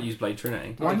 I did not use Blade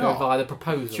Trinity. Why I'll go not? Via the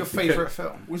proposal. It's your favourite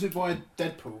film. Was it via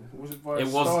Deadpool? Or was it via It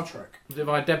was- Star Trek? Was it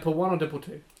via Deadpool 1 or Deadpool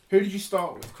 2? Who did you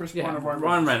start with? Chris Yeah. Pine or Ryan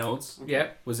Ryan Reynolds? Reynolds Yeah.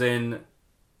 was in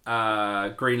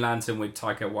Green Lantern with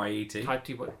Taika Waititi.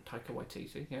 Taika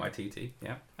Waititi. Yeah. Waititi,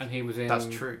 yeah. And he was in. That's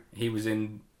true. He was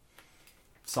in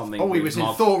something. Oh, he with was in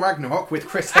Mark- Thor Ragnarok with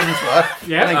Chris Hemsworth.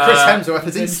 Yeah. And then Chris Uh, Hemsworth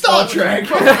is in Star Trek.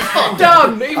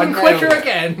 Done. I Even nailed quicker it.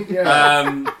 again.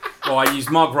 Well, I used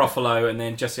Mark Ruffalo and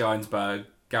then Jesse Einsberg,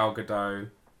 Gal Gadot,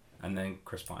 and then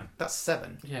Chris Pine. That's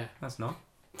 7. Yeah. That's not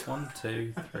 1,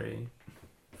 2, 3,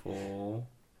 4,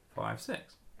 5,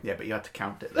 6. Yeah, but you had to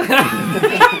count it. Then.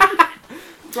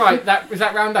 Right. Was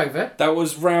that round over? That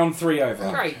was round 3 over.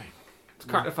 Great. Let's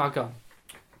crack the fuck on.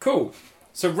 Cool.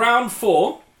 So round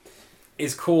 4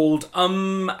 is called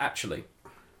Actually.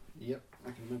 Yep,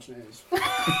 I can imagine it is.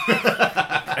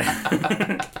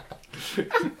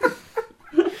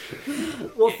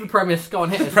 What's the premise? Go on,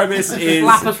 hit us. Premise is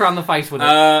Slap us around the face with it.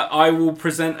 I will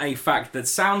present a fact that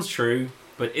sounds true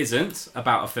but isn't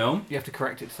about a film. You have to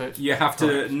correct it so it's You have to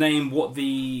correct. name what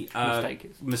the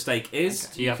Mistake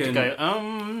is. is. You have to go,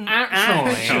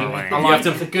 Actually. I You like have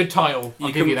to- it's a good title.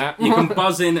 I'll give you that. You can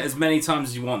buzz in as many times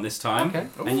as you want this time. Okay.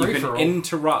 And you Free for can all.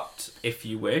 interrupt if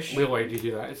you wish. We already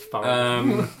do that. It's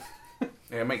fun.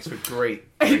 Yeah, it makes for great.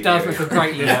 It does. radio. It's a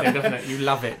great listening, doesn't it? You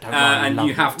love it. Don't and love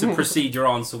you it. have to proceed your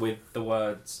answer with the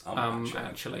words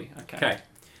Actually. Okay. Okay.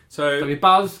 So So, we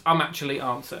buzz. Actually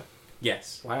answer.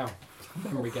 yes. Wow.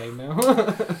 Memory game now.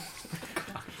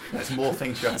 There's more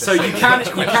things you have to So say. you can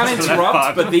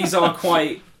interrupt, but these are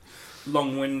quite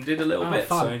long-winded a little Oh, bit.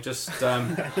 fun. So just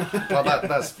Well,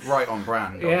 that's right on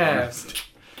brand. I'll be Yeah. honest.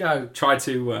 Go. try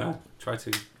to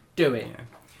Do it. Yeah.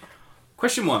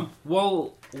 Question 1.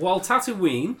 While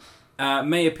Tatooine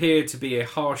may appear to be a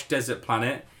harsh desert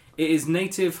planet, it is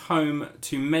native home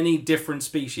to many different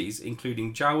species,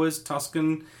 including Jawas,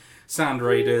 Tusken, Sand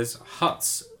Raiders,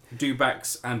 Hutts,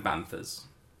 Dewbacks, and Banthas.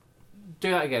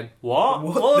 Do that again. What?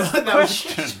 What was the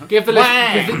question? Give the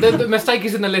list. Give the mistake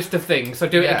is in the list of things, so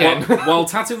do it Yeah. again. While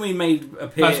Tatooine may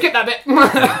appear, No, skip that bit.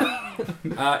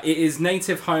 it is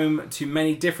native home to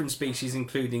many different species,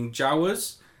 including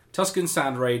Jawas, Tusken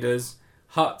Sand Raiders,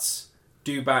 Hutts,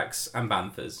 Dewbacks, and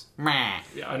Banthas. Yeah,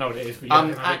 I know what it is. But you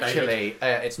don't have it, David.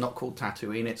 Actually, it's not called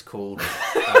Tatooine. It's called.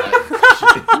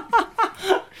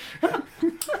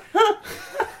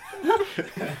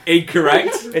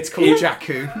 Incorrect. It's called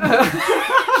Jakku.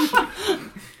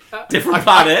 Different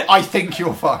planet. I think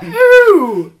you're fine.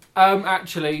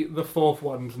 Actually, the fourth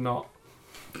one's not.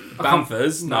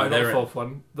 Banthas. No, not the they're fourth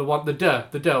one. The one, the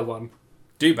Dur one.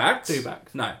 Dewbacks.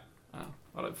 Dewbacks. No.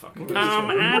 I don't fucking.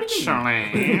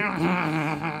 Actually,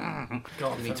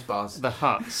 God, You need to buzz. the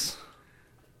Hutts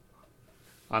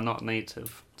are not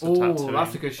native to Oh, Tatooine.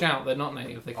 that's a good shout. They're not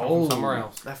native. They come from somewhere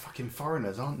else. They're fucking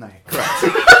foreigners, aren't they?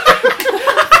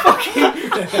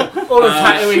 All of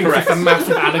Tatooine is correct. just a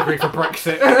massive allegory for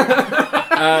Brexit.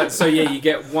 So yeah, you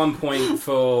get 1 point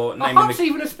for Are naming Hutts the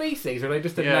even a species, or are they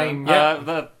just a Yeah, name?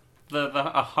 the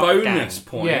a Hutt bonus gang.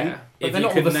 point Yeah, but if they're you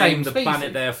not could all the name same the species.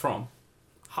 planet they're from.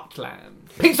 Hutland.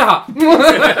 Pizza Hut.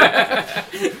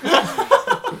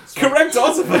 Correct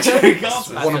answer for Jake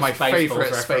Arthur. One of my Spaceballs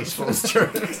favourite reference. Spaceballs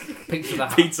jokes. Pizza the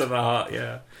Hut. Pizza the Hut,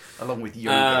 yeah. Along with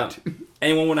yogurt.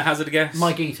 Anyone want to hazard a guess?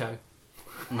 Mygito.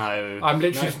 No, I'm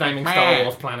literally just naming Star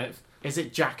Wars planets. Is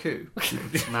it Jakku?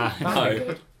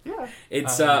 no. No.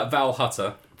 It's Val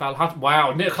Hutter. Valhalla.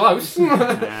 Wow, near close.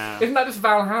 Yeah, Isn't that just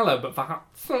Valhalla, but for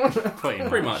Huts?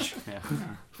 Pretty much. Yeah.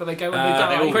 So they go and Uh,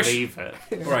 they They all die. question- leave it.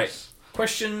 Right.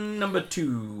 Question number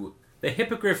 2. The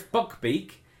Hippogriff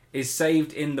Buckbeak is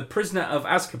saved in The Prisoner of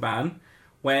Azkaban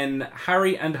when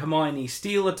Harry and Hermione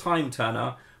steal a time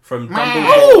turner from Oh,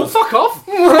 Dumbledore's... fuck off!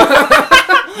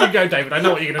 You go, David. I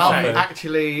know what you're going to say.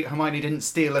 Actually, Hermione didn't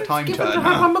steal a time Give it to turner.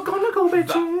 Harry McGonagall,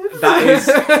 bitches. That is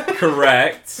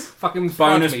correct. Fucking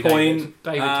Bonus smudge me, point.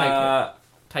 David,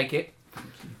 take it.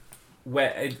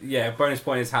 Bonus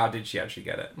point is how did she actually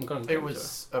get it? I'm going It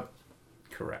was a,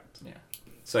 Correct. Yeah.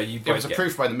 So you it both was get.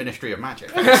 approved by the Ministry of Magic.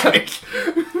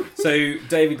 So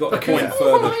David got a point Oh,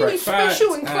 for the Hermione's correct fact,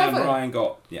 special and and clever. Ryan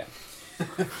got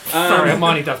Sorry,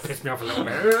 Hermione does piss me off a little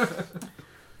bit.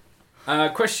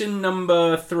 Question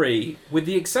number 3. With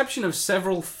the exception of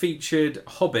several featured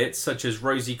hobbits, such as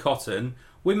Rosie Cotton,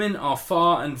 women are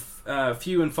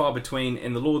few and far between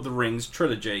in the Lord of the Rings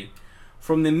trilogy.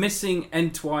 From the missing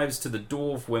Entwives to the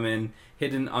dwarf women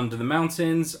hidden under the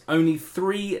mountains, only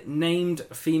 3 named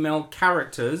female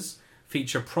characters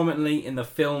feature prominently in the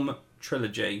film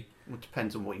trilogy. It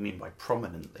depends on what you mean by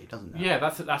prominently, doesn't it? Yeah,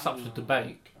 that's up to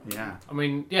debate. Yeah. I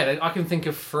mean, yeah, I can think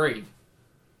of 3.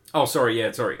 Oh, sorry.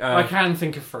 I can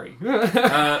think of 3.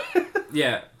 Yeah.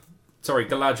 Sorry,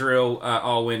 Galadriel,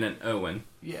 Arwen, and Erwin.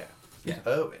 Yeah. Yeah.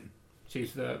 Erwin.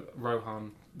 She's the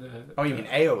Rohan. Oh, you mean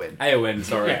Eowyn? Eowyn,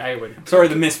 sorry. Yeah, Eowyn. Sorry,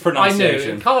 the I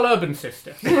mispronunciation. knew. Carl Urban's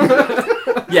sister.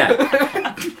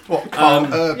 Yeah. What? Carl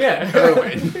Urban? Yeah.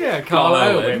 Erwin. Yeah, Carl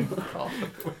Carl Urban.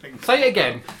 Say it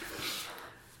again.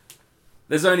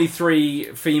 There's only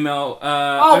 3 female.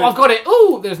 I've got it.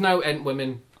 Ooh, there's no Ent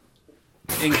women.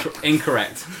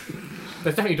 Incorrect.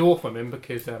 There's definitely dwarf women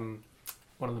because one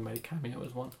of them made a cameo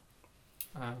as one.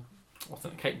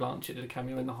 Wasn't it Kate Blanchett did a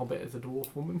cameo in The Hobbit as a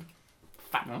dwarf woman?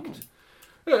 Fact.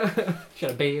 She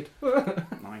had a beard.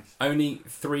 Nice. Only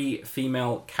 3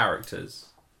 female characters.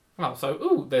 Oh,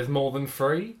 so there's more than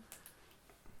 3.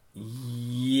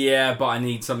 Yeah, but I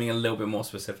need something a little bit more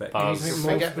specific. Buzz. Anything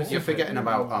more You're specific? forgetting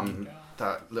about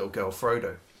that little girl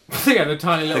Frodo. Yeah, the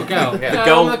tiny little girl. Yeah. The The girl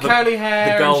girl- with the curly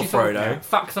hair. the girl and she sort of Frodo.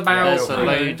 fucks about. There's a Yeah.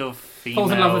 load of female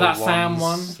Falls in love with that Sam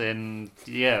ones in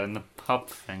the pub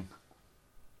thing.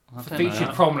 I don't Featured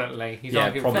know. prominently. He's Yeah,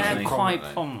 arguing prominently. They're quite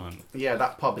prominent. Yeah,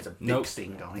 that pub is a big Nope.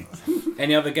 scene, guys.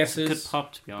 Any other guesses Good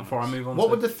pub, to be honest. before I move on? What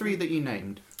to were the three that you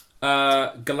named?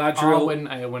 Galadriel? Arwen,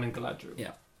 Eowyn, and Galadriel.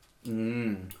 Yeah.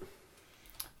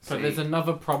 So See, there's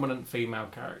another prominent female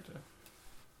character.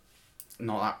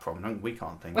 not that prominent. We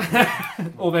can't think.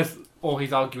 Or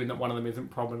he's arguing that one of them isn't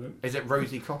prominent. Is it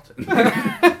Rosie Cotton?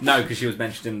 No, because she was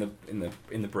mentioned in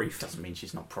the brief. Doesn't mean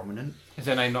she's not prominent. Is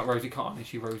her name not Rosie Cotton? Is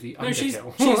she Rosie No, she's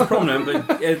Underhill? prominent,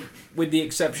 but with the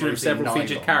exception of Rosie several Nylon.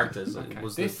 featured characters, Okay, it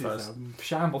was this the first. is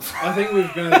shambles. I think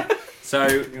we're gonna. So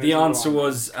the go answer on.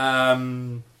 was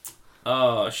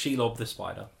Shelob the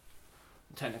spider.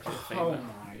 Technically a Oh female.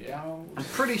 my god. I'm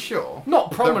pretty sure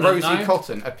Not that prominent, Rosie no.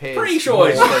 Cotton appears. Pretty sure more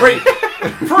it's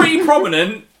than- pretty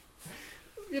prominent.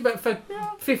 Yeah, but for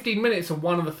 15 minutes of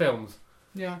one of the films.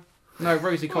 Yeah. No,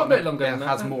 Rosie Well, a Cotton bit longer than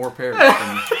has that. more appearances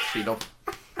than Shelob.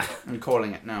 I'm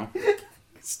calling it now.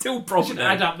 Still We should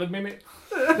add prominent. up the minute.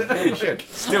 Yeah, you should.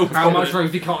 Still How much prominent.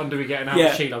 Rosie Cotton do we get and how Yeah.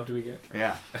 much Shelob do we get?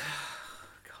 Yeah.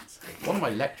 One of my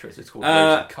lecturers is called Rosie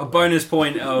A Cotton. bonus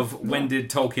point of when did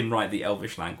Tolkien write the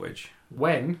Elvish language?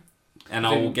 When? And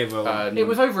I will give a. It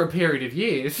was over a period of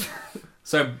years.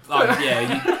 So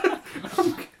yeah,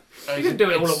 He didn't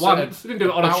do it all at once. He didn't do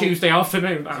it on a about- Tuesday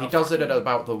afternoon. He does it at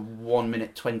about the 1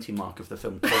 minute 20 mark of the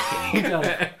film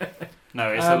Tolkien. No,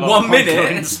 it's Um, a lot 1 more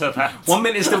minute? into that. 1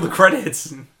 minute is still the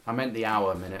credits. I meant the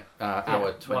hour 20.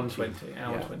 1:20.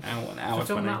 Hour Yeah. 20. Hour, Is hour the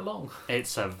film 20. that long?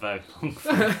 It's a very long.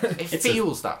 It It's a-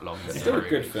 feels that long. It's doesn't still it, a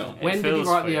good really? film. When did he feels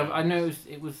write for the? you. I know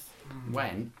it was.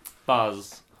 When?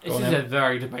 Buzz. This Go is on, a Em.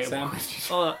 very debatable Sam?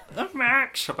 question.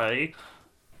 Actually.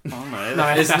 Oh no.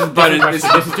 No, This that's is a bonus- question. this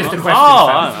This is just a Oh, question.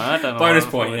 I don't know. Bonus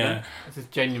what point, I yeah. This is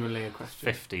genuinely a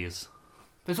question. 50s.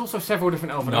 There's also several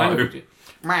different elven No. languages.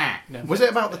 No. Was it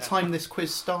about the time this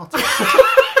quiz started?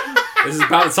 This is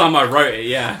about the time I wrote it.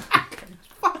 Yeah.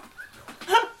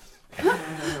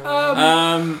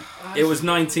 It was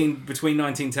between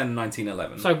 1910 and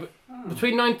 1911. So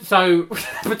between between Oh, that's one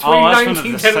of the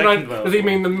 1910 and second 19, World does he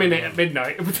mean War. the minute at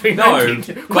midnight? Between No,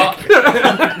 19 but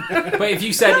if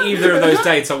you said either of those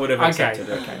dates, I would have Okay, accepted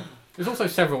it. okay. There's also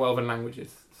several elven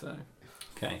languages, so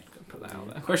Okay. put that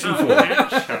out there. Question 4.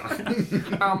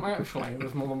 Actually,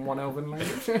 there's more than one elven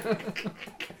language.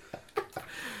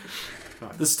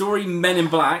 The story Men in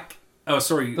Black. Oh,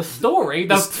 sorry. The story,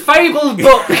 the fabled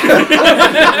book,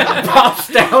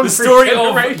 passed down. The story through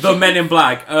of generations. the Men in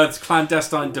Black, Earth's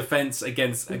clandestine defense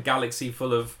against a galaxy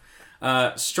full of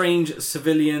strange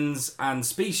civilians and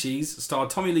species, starred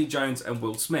Tommy Lee Jones and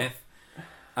Will Smith,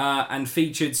 and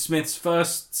featured Smith's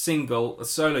first single, a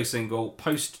solo single,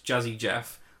 post Jazzy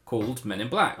Jeff, called Men in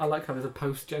Black. I like how there's a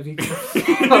post Jazzy Jeff,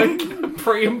 like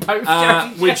pre and post Jazzy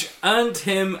Jeff. Which earned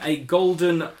him a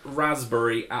golden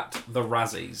raspberry at the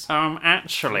Razzies.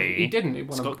 Actually, He didn't. He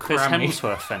it's won a got Chris Grammy.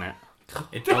 Hemsworth in it.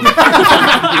 It does.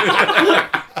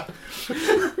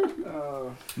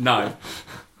 No.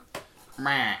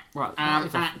 Meh. Right, that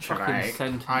is a fucking Actually,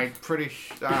 sentence. I'm pretty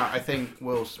sure. I think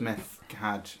Will Smith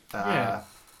had Yeah.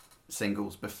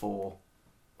 singles before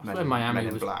Men So Miami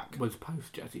in was, Black. was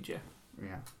post Jazzy Jeff.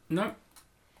 Yeah. No.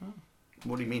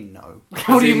 What do you mean no?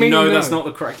 What do you mean? No, that's not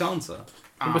the correct answer.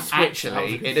 It was Switch, that was a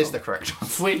Actually, good it is song. the correct answer.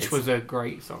 Switch was a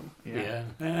great song. Yeah.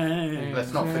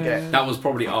 Let's not forget That was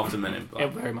probably after Men in Black.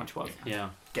 It very much was. Yeah.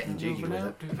 getting jiggy with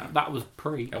it. That was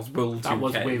pre. That was Will 2K. That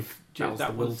was with. That was the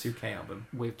that Will was 2K album.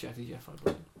 with Jazzy Jeff, I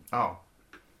believe. Oh,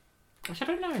 Which I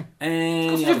don't know.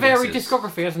 And It's a varied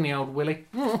discography, hasn't he, old Willie?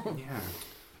 yeah.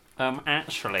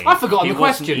 Actually, I've forgotten he the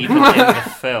wasn't question. even in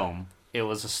the film. It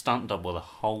was a stunt double the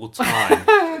whole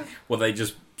time. Well, they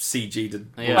just CG'd.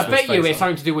 Yeah. I bet you it's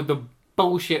something to do with the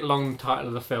bullshit long title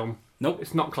of the film. Nope.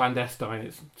 It's not clandestine,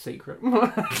 it's secret.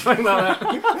 Something like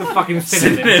that. The fucking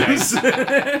synonyms.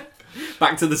 Synonyms.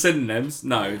 Back to the synonyms.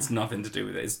 No, it's nothing to do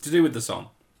with it. It's to do with the song.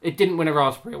 It didn't win a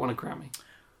Raspberry, it won a Grammy.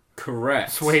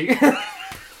 Correct. Sweet.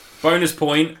 Bonus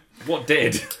point. What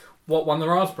did? What won the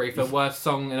Raspberry for worst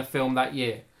song in a film that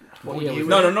year? What year was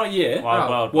No, it? no, not year. Wild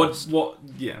Oh. Wild What? West. What?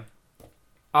 Yeah.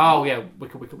 Oh, yeah.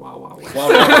 Wicked, Wicked, Wild, Wild West.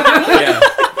 Well, yeah.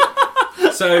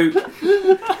 So. Didn't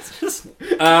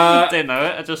know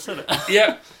it. I just said it.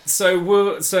 Yeah. So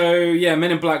yeah,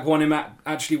 Men in Black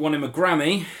actually won him a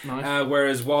Grammy, Nice.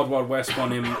 whereas Wild Wild West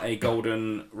won him a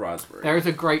golden raspberry. There is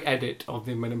a great edit of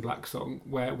the Men in Black song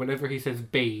where whenever he says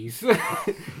bees,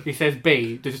 he says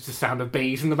bee, there's just the sound of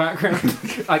bees in the background.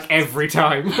 Like every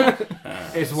time.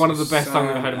 It's one of the best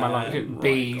songs I've heard in my life.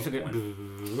 Bees. And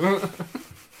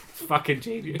it's fucking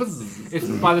genius. It's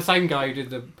by the same guy who did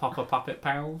the Popper Puppet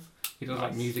Pals. He does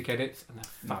like music edits, and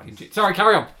they're fucking genius. Sorry,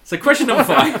 carry on. So question number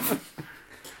 5.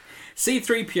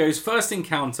 C-3PO's first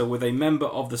encounter with a member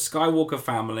of the Skywalker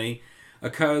family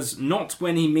occurs not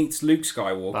when he meets Luke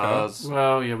Skywalker. Buzz.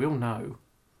 Well, yeah, we all know.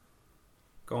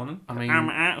 Go on then. I mean,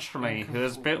 Actually, who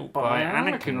was built by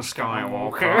Anakin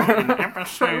Skywalker in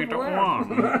Episode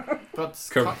 1.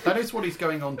 That is what he's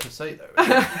going on to say, though.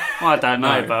 Well, I don't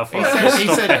know, No. but He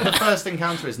said the first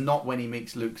encounter is not when he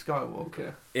meets Luke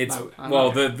Skywalker. It's No, I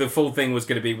well, know. the full thing was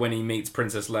going to be when he meets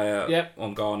Princess Leia Yep.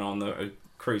 on Ghana on the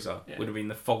cruiser. Yeah. Would have been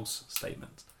the false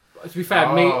statement. to be fair,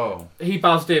 Oh. he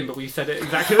buzzed in, but we said it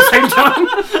exactly at the same time.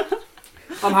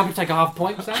 I'm happy to take a half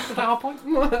point, Sam. Is that half point?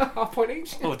 Half point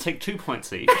each? we'll take 2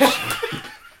 points each.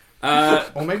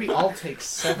 Or maybe I'll take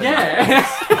 7. Yeah.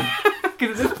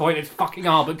 Because at this point, it's fucking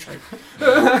arbitrary.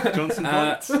 Johnson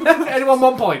Uh, points. Anyone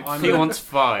 1 point? He wants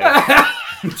 5.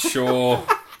 Sure.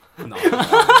 No.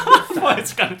 What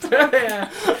it's going to do. Yeah.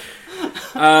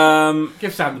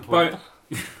 Give Sam the point.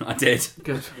 I did.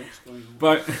 Good.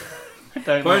 But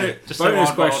Don't Bonus- know. Just bonus a Wild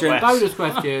Wild question. West. Bonus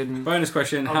question. bonus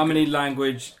question: how many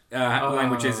languages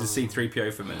is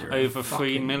C-3PO familiar with? Over 3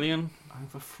 Fucking- million?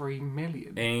 Over 3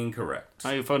 million. Incorrect.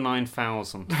 Over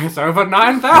 9,000. It's over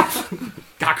 9,000.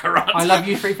 Kakarot. I love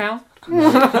you,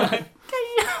 3,000.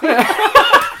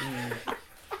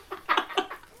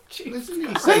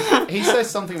 He says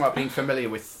something about being familiar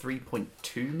with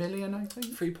 3.2 million, I think.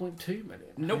 3.2 million.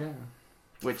 Nope. Yeah.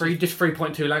 Which Just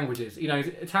 3.2 languages. You know,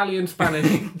 Italian,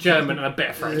 Spanish, German, and a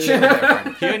bit of French.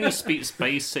 He only speaks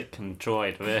basic and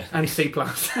droid with it. And C++.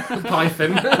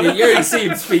 Python. You only see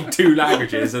him speak 2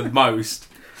 languages at most.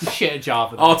 Shit at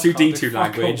Java. R2D2 Fuck all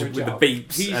language with the Java.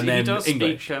 beeps and He then does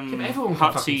English. speak Everyone can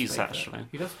fucking Huttese, speak actually. it.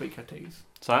 He does speak Huttese.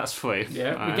 So that's 3.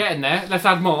 Yeah, we're Alright. getting there. Let's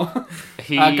add more.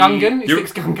 He... Gungan. He You're-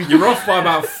 speaks Gungan. You're off by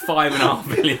about 5.5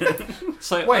 million.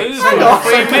 So Wait, over hang on.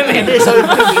 3 million. It's over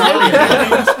 3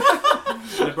 million.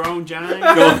 LeBron James,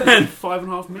 Go on then.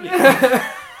 5.5 million.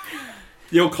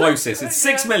 You're closest. It's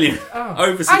 6 million. Oh.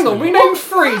 Over 6 Hang on, we million. named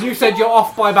 3. You said you're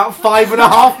off by about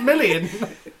 5.5 million.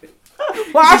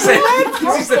 What happened?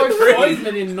 You said 3.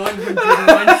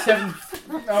 5,997,000.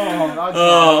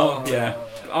 Oh, yeah.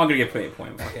 I'm going to get plenty of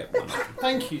point if I get one.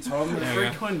 Thank you, Tom. That's There we very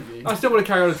go. kind of you. I still want to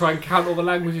carry on and try and count all the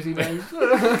languages he knows.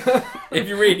 If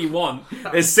you really want,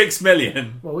 there's 6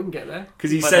 million. Well, we can get there.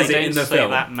 Because he But says they it don't in the say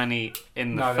film. that many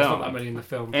in the No, there's film. not that many in the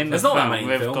film. In There's the not that film, many in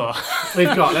we've film. got...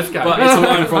 We've got, let's go. But it's a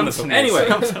line from the film. Anyway,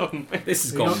 Anyway. this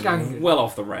has We're not gone ganging. well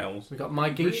off the rails. We've got my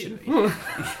Geisha.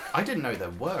 I didn't know there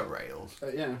were rails.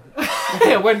 Yeah.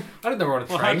 Yeah, when I didn't know we're on a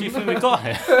Well, train. how do you think we got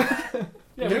here?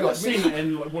 Yeah, You've we got got seen it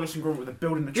in like Wallace and Gromit where they're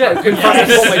building the Yeah, track. in fact,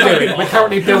 that's what we're doing. We're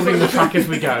currently building the track as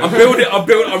we go.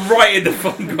 I'm writing the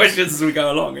fucking questions as we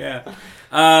go along, yeah.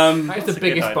 That is That's the a good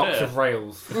biggest box idea. of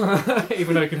rails.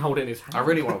 Even though he can hold it in his hand. I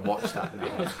really want to watch that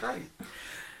now. That's great.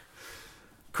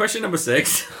 Question number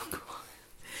 6.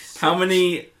 How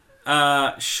many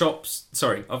shops,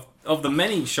 of the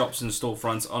many shops and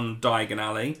storefronts on Diagon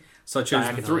Alley, such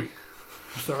as the Diagon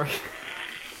Sorry.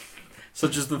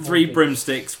 such as the 3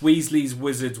 Broomsticks, Weasley's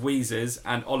Wizards Wheezes,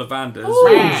 and Ollivander's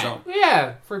Ooh. shop?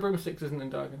 Yeah, 3 Broomsticks isn't in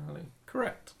Diagon Alley.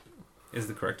 Correct. Is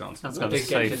the correct answer. I was I going to did get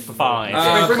say this before.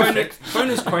 5. Three bonus, Broomsticks.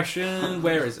 bonus question,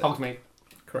 where is it? Hogsmeade.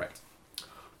 Correct.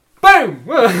 Boom!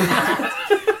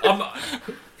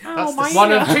 That's the,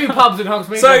 One of 2 pubs in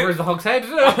Hogsmeade. So- Never is the Hogshead.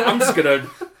 I'm just going to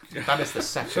that is the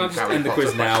Shall I second just Harry end the Potter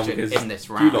quiz now question because in this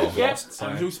you round. lot have Yeah. lost. So.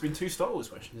 And there's also been 2 Star Wars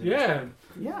questions. Yeah.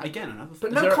 Yeah. Again, another. But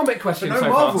is no there- comic questions but so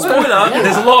no far. Marvel. Spoiler, Yeah.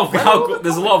 there's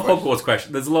a lot of Hogwarts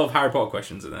questions. There's a lot of Harry Potter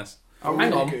questions in this. Oh,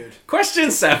 Hang really on. good.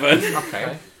 Question 7.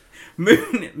 Okay.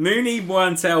 Mooney,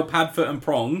 Wormtail, Padfoot, and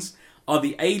Prongs are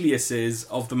the aliases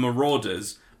of the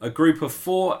Marauders, a group of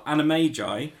 4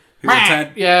 animagi who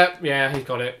attend. Yeah, he's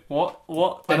got it. What?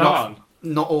 They're Hang not- on.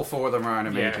 Not all 4 of them are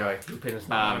animagi. Yeah. Lupin is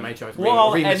not anime choice. what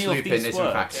are Remus any of Lupin these is in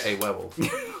words? fact a werewolf. Who?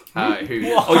 Oh,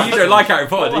 you don't like Harry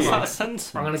Potter, do What's you? that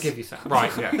sentence? I'm going to give you some.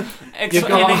 Right, yeah. Ex- You've in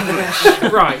got-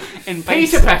 English. Right. In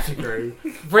Peter basic. Pettigrew,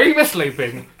 Remus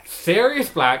Lupin, Sirius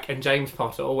Black, and James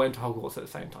Potter all went to Hogwarts at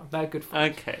the same time. They're good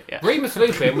friends. Okay, yeah. Remus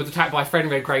Lupin was attacked by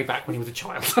Fenrir Greyback when he was a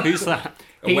child. Who's that?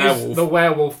 He werewolf. is the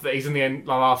werewolf that he's in the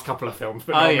last couple of films,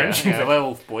 but no Oh, one yeah, mentions it.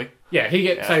 werewolf boy. Yeah,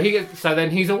 so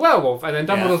then he's a werewolf, and then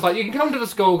Dumbledore's like, you can come to the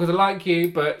school because I like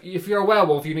you, but if you're a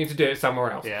werewolf, you need to do it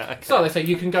somewhere else. Yeah, okay. So they say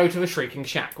you can go to the Shrieking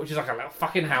Shack, which is like a little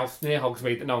fucking house near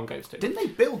Hogsmeade that no one goes to. Didn't they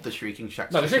build the Shrieking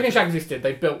Shack? No, the Shrieking Shack existed.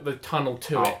 They built the tunnel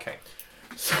to Oh, it. okay.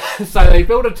 So they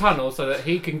build a tunnel so that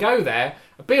he can go there,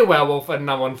 be a werewolf, and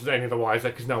no one's any the wiser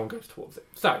because no one goes towards it.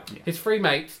 So his 3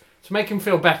 mates, to make him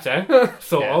feel better,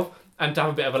 sort Yeah. of, and to have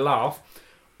a bit of a laugh,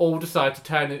 all decide to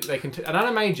turn it. They can an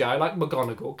Animagi like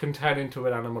McGonagall can turn into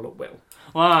an animal at will.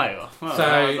 Wow. Well,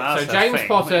 So that's a James thing,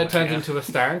 Potter isn't it? turns Yeah. into a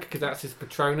stag because that's his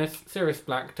Patronus. Sirius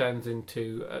Black turns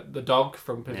into the dog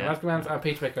from Prisoner of Azkaban, and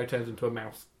Peter Pettigrew turns into a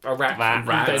mouse, a rat. Rat.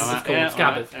 Then it's Rat. called Yeah,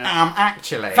 Scabbers. yeah.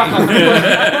 Actually.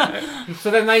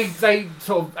 So then they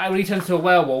sort of when he turns into a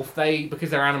werewolf, because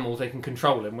they're animals, they can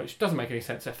control him, which doesn't make any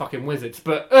sense. They're fucking wizards,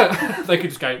 but they could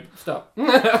just go stop.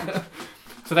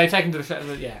 So they take him to the shed.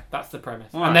 Yeah, that's the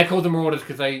premise, Right. and they're called the Marauders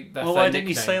because that's Well, their why didn't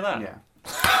you nickname. say that? Yeah.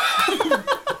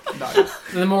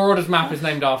 The Marauders map is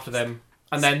named after them,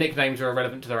 and their nicknames are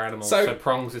irrelevant to their animals. So- So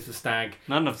Prongs is the stag,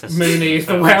 None of this. Mooney is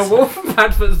the werewolf,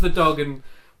 Padfoot's the dog, and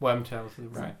Wormtail's the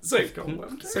rat. So, It's got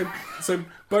Wormtail. so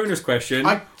bonus question.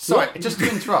 Sorry, just to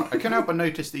interrupt. I can't help but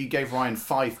notice that you gave Ryan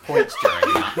 5 points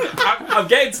during that. I'm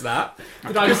getting to that.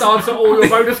 Did I just answer all your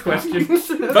bonus questions?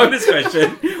 Bonus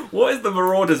question. What is the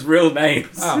Marauders' real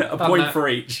names? Oh, A done point that. for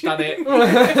each. Done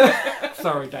it.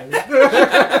 Sorry, David.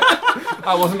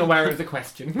 I wasn't aware it was a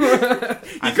question.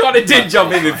 You kind of did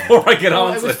jump in before I could Oh,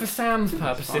 it was answer. for Sam's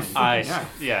purposes.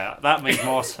 Yeah, that made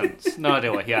more sense. No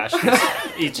idea what he actually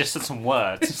said. He just said some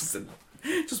words.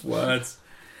 Just words.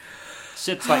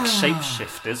 It's like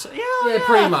shapeshifters. Yeah,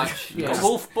 pretty much. Got Yeah.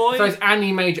 Wolf Boy. So it's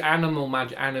Animagi.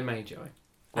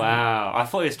 Wow, I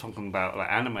thought he was talking about like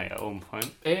anime at one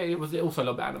point. It was also a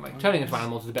little bit anime. Turning into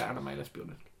animals is a bit anime, let's be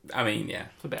honest. I mean, yeah.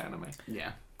 It's a bit anime.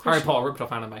 Yeah. Harry Potter ripped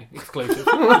off anime. Exclusive.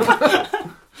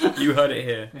 You heard it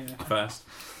here first.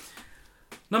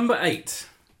 Number 8.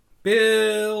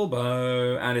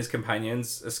 Bilbo and his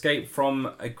companions escape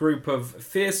from a group of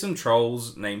fearsome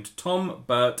trolls named Tom,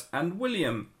 Bert, and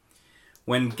William.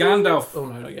 When Gandalf Oh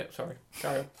no, not yet. Sorry.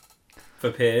 Carry on.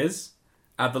 appears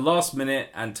at the last minute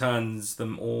and turns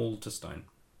them all to stone.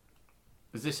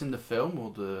 Is this in the film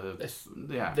or the...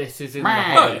 Yeah. This is in the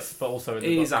Meh. Hobbit, but also in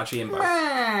the It is book. actually in both.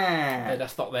 Yeah,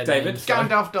 that's not their David? names, so-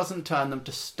 Gandalf doesn't turn them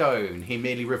to stone. He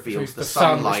merely reveals Shows the the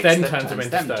sun, sunlight which then that turns them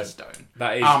into to stone. stone.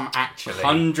 That is Actually.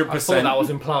 100%. I thought that was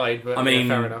implied, but I mean,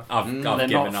 yeah, fair enough. I've They're given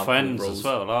not up friends the rules. as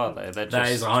well, are they? They're just That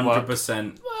is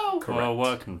 100% Well, correct. Well,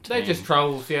 working team. they're just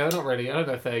trolls. Yeah, they're not really. I don't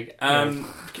know if they.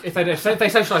 If If they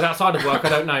socialise outside of work, I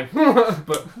don't know.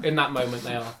 But in that moment,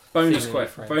 they are. bonus, seemingly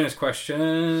friends. bonus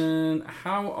question.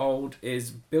 How old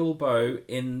is Bilbo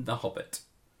in The Hobbit?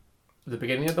 The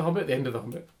beginning of the Hobbit, the end of the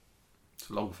Hobbit. It's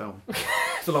a long film.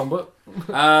 It's a long book.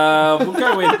 We'll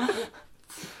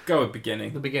go with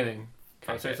beginning. The beginning.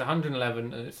 Okay, so it's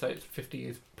 111, and it's 50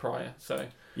 years prior. So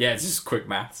Yeah, it's just quick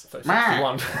maths. it's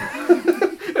Meh. 61.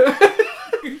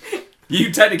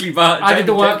 You technically, but I did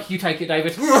the work. You take it,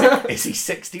 David. Is he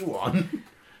 61?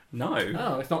 No.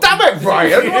 Oh, it's not. Damn it,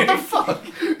 Ryan! What the fuck?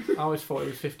 I always thought it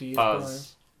was 50 years prior.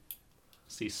 Buzz.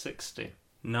 C60.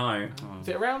 No. Is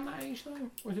it around that age though,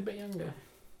 or is it a bit younger?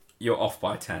 You're off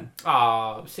by 10.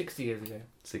 60 years ago.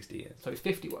 60 years. So it's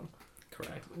 51.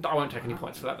 Correct. I won't take any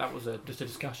points for that. That was just a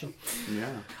discussion. Yeah.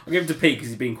 I'll give it to Pete because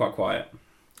he's been quite quiet.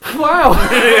 Wow!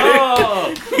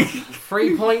 Oh!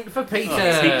 3 point for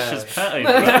Peter. Teacher's pet.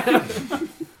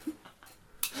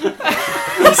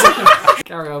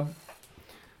 Carry on.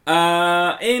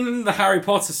 In the Harry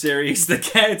Potter series, the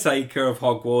caretaker of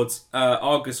Hogwarts,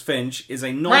 Argus Finch, is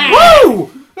a non...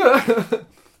 Woo!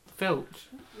 Filch.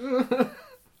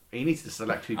 He needs to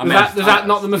select who. I Was mean, that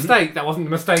not the mistake? That wasn't the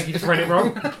mistake. You just read it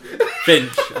wrong.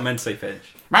 Finch. I meant to say Finch.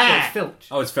 Yeah, it's Filch.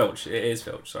 Oh, it's Filch. It is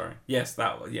Filch, sorry. Yes,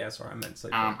 sorry, I meant to say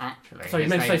Filch. Actually. So you his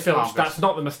meant to say name's Filch. Argus. That's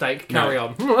not the mistake. No. Carry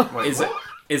on. Wait, Is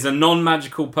is a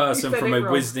non-magical person You said from it a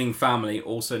wrong. wizarding family,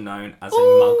 also known as a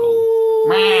muggle.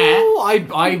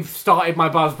 Meh. I started my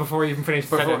buzz before I even finished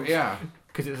the Before, sentence. yeah.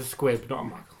 Because it's a squib, not a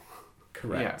muggle.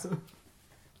 Correct. Yeah.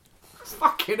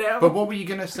 Fucking hell. But what were you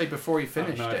going to say before you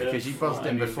finished no it? idea. Because you buzzed in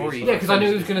I knew before these you. Yeah, because I knew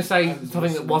he was going to say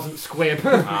something that wasn't squib.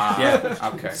 Yeah.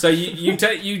 Okay. So you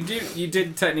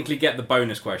did technically get the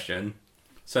bonus question.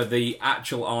 So the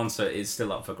actual answer is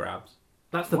still up for grabs.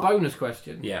 That's the bonus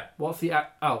question. Yeah. What's the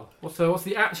what's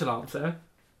the actual answer?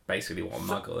 Basically what a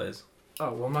muggle is.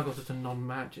 Oh, well, muggle's just a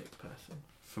non-magic person.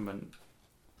 From an.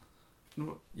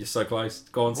 You're so close.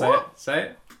 Go on, say What? it. Say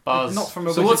it. Buzz. Not from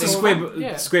a So what's a wizarding squib family.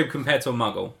 Yeah. squib compared to a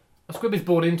muggle? A squib is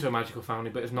born into a magical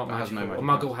family, but it's not It has magical. no a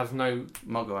magic muggle has no.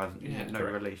 Muggle has Yeah, no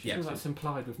correct. relation. Yeah. Sure, that's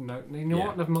implied with no. You know Yeah.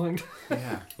 what? Never mind.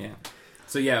 Yeah.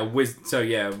 So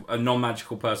yeah, a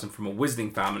non-magical person from a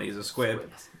wizarding family is a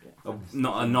squib.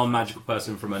 Not a non-magical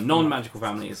person from a non-magical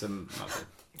family is a muggle.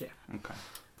 Okay.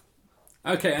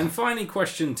 Okay, and finally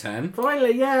question 10.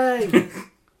 Finally, yay!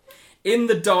 In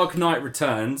The Dark Knight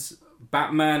Returns,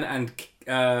 Batman and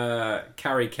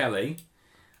Carrie Kelly,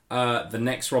 the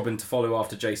next Robin to follow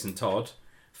after Jason Todd,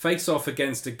 face off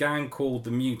against a gang called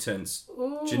the Mutants.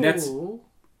 Ooh. Jeanette-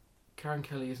 Karen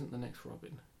Kelly isn't the next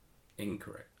Robin.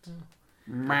 Incorrect.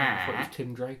 I thought it was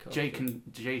Tim Drake.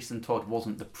 Jason Todd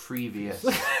wasn't the previous.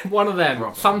 One of them.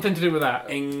 Robin. Something to do with that.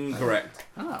 Incorrect.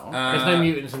 Oh. There's no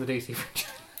mutants in the DC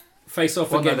franchise. Face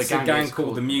off Well, no, against the a gang gang is called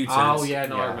called- the Mutants. Oh, yeah,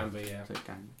 no, I Yeah. remember, yeah.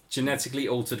 Genetically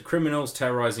altered criminals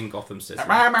terrorizing Gotham City.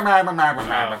 There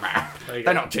you They're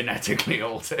go. not genetically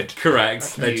altered.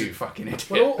 Correct. They're, You fucking idiot.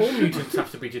 Well, all mutants have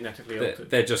to be genetically altered.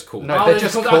 they're just called. No, Oh, they're they're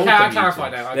just called. called Okay, I the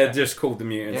clarified mutants. now. They're Okay. just called the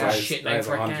Mutants. Yeah. That is- Shit that name is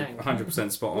for a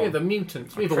 100% spot We're on. the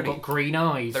mutants. We've all Pretty- got green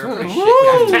eyes. They're a pretty shit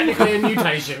gang. Technically a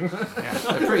mutation. Yeah,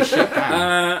 they're pretty shit gang.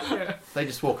 Uh, They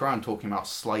just walk around talking about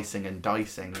slicing and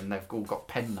dicing, and they've all got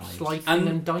pen knives. Slicing And-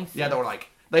 and dicing. Yeah, they're like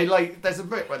there's a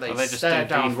bit where they Oh, they just stare do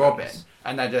down defense. Robin,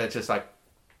 and they're just like,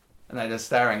 and they're just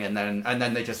staring, and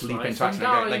then they just leap Slice into action.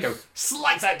 and And they go dice.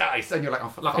 slice that dice, and you're like, oh,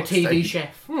 for Like a fuck's TV sake.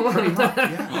 chef. Pretty much,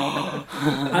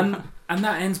 yeah. and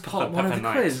that ends part The one of the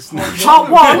Pepper quiz. Part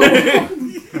one!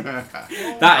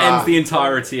 That ends the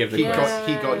entirety of the He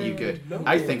quiz. got you good.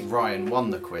 I think Ryan won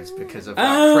the quiz because of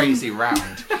that crazy round.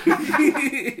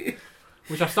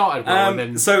 Which I started with, and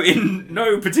then So in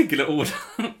no particular order.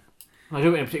 I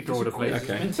do it in a particular order, please.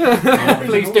 Okay.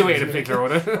 Please do it in a particular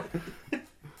order.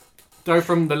 Go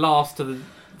from the last to the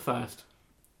first.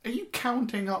 Are you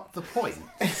counting up the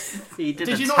points? He did,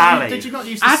 Did a you tally. not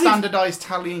use the Added- standardised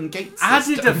tallying gate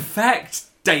system? Added effect,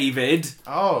 David.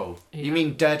 Oh, you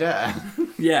mean dead air?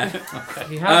 Yeah.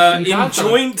 He has, he In has done-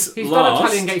 joint He's done a last.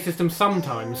 Italian gate system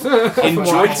sometimes. In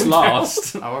joint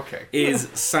last Oh, okay. is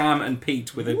Sam and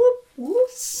Pete with a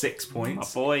 6 Oh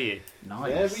points. boy.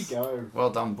 Nice. There we go. Well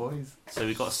done, boys. So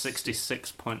we got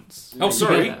 66 points. Oh,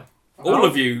 sorry. Yeah. All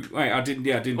of you. Wait, I didn't.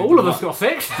 Yeah, I didn't. do All of the us got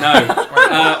 6.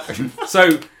 No.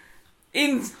 So,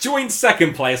 in joint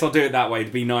second place, I'll do it that way to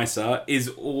be nicer, is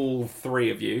all 3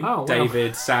 of you. Oh, wow.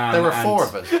 David, Sam, There were and... 4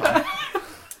 of us.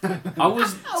 Tom. I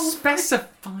was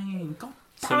specifying. God.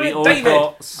 So we all David.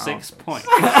 got 6 points.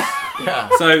 Yeah.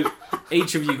 So,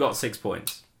 each of you got 6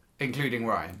 points. Including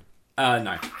Ryan.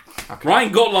 No.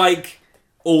 Ryan got, like,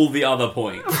 all the other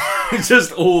points.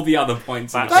 Just all the other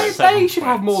points. That's They 7 should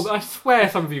have points. more. I swear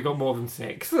some of you got more than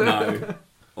 6. No.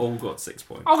 All got 6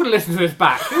 points. I'm going to listen to this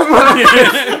back.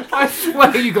 I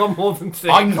swear you got more than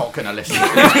 6. I'm not going to listen to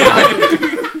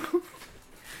this.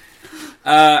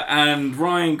 And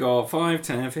Ryan got 5,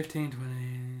 10, 15, 20...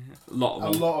 A lot A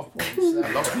of them. lot of points.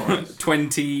 there. A lot of points.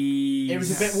 20... It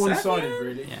was a bit one-sided,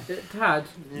 really. Yeah. It had.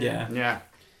 Yeah. Yeah.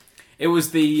 It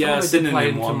was the Someone did play synonym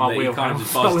into one my that he kind of wheelhouse,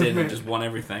 just buzzed I'll in admit. and just won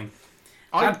everthing.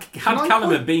 Can Had I Callum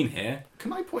point- had been here...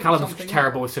 Can I point Callum's something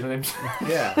terrible with synonyms. out?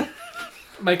 Yeah.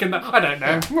 Making that. I don't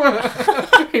know.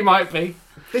 He might be.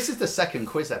 This is the second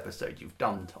quiz episode you've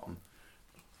done, Tom.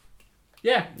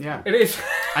 Yeah, Yeah. it is.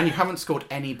 And you haven't scored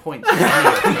any points. For any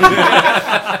of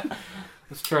them.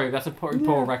 That's true. That's a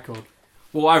poor record.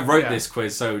 Well, I wrote Yeah. this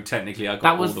quiz, so technically I got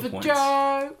That all was the the points.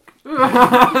 joke.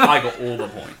 I got all the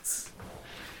points.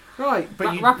 Right,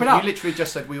 But you, wrap it up. you literally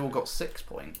just said we all got 6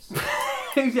 points.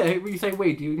 Yeah, when you say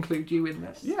we, do you include you in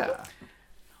this? Yeah.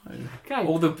 Okay.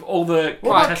 All the What about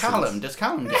contestants. Callum? Does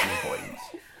Callum get any points?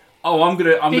 Oh, I'm he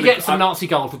gonna gets some Nazi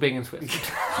gold for being in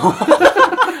Switzerland.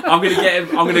 I'm gonna get him.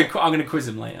 I'm gonna quiz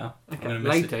him later. I'm gonna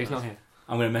message- Later, he's not here.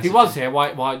 I'm gonna message He was him. here.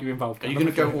 Why are you involved? Are you going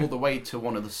to go all the way to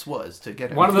one of the SWAs to get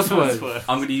it? One of the SWAs.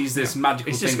 I'm gonna use this magical.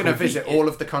 It's just thing going to called visit the- all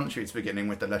of the countries beginning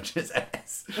with the letters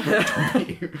S. In the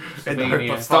Slovenia.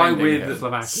 hope of Start finding with it.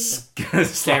 Slovakia.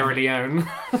 Sierra Leone.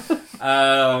 No,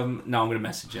 I'm gonna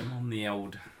message him on the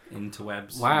old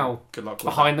interwebs. Wow. Good luck with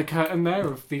Behind the curtain there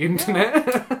of the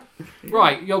internet.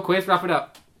 Right, your quiz, wrap it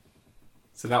up.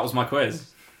 So that was my quiz.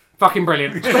 Fucking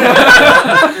brilliant.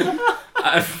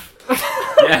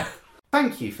 Yeah.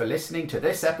 Thank you for listening to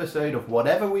this episode of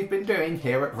whatever we've been doing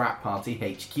here at Rap Party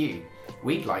HQ.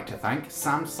 We'd like to thank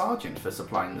Sam Sargent for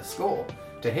supplying the score.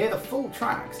 To hear the full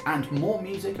tracks and more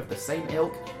music of the same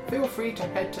ilk, feel free to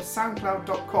head to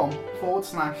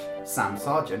soundcloud.com/Sam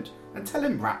Sargent and tell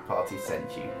him Rap Party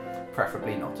sent you,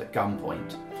 preferably not at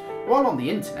gunpoint. While on the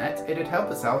internet, it'd help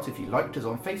us out if you liked us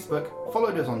on Facebook,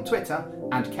 followed us on Twitter,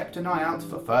 and kept an eye out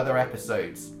for further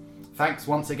episodes. Thanks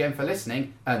once again for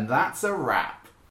listening, and that's a wrap.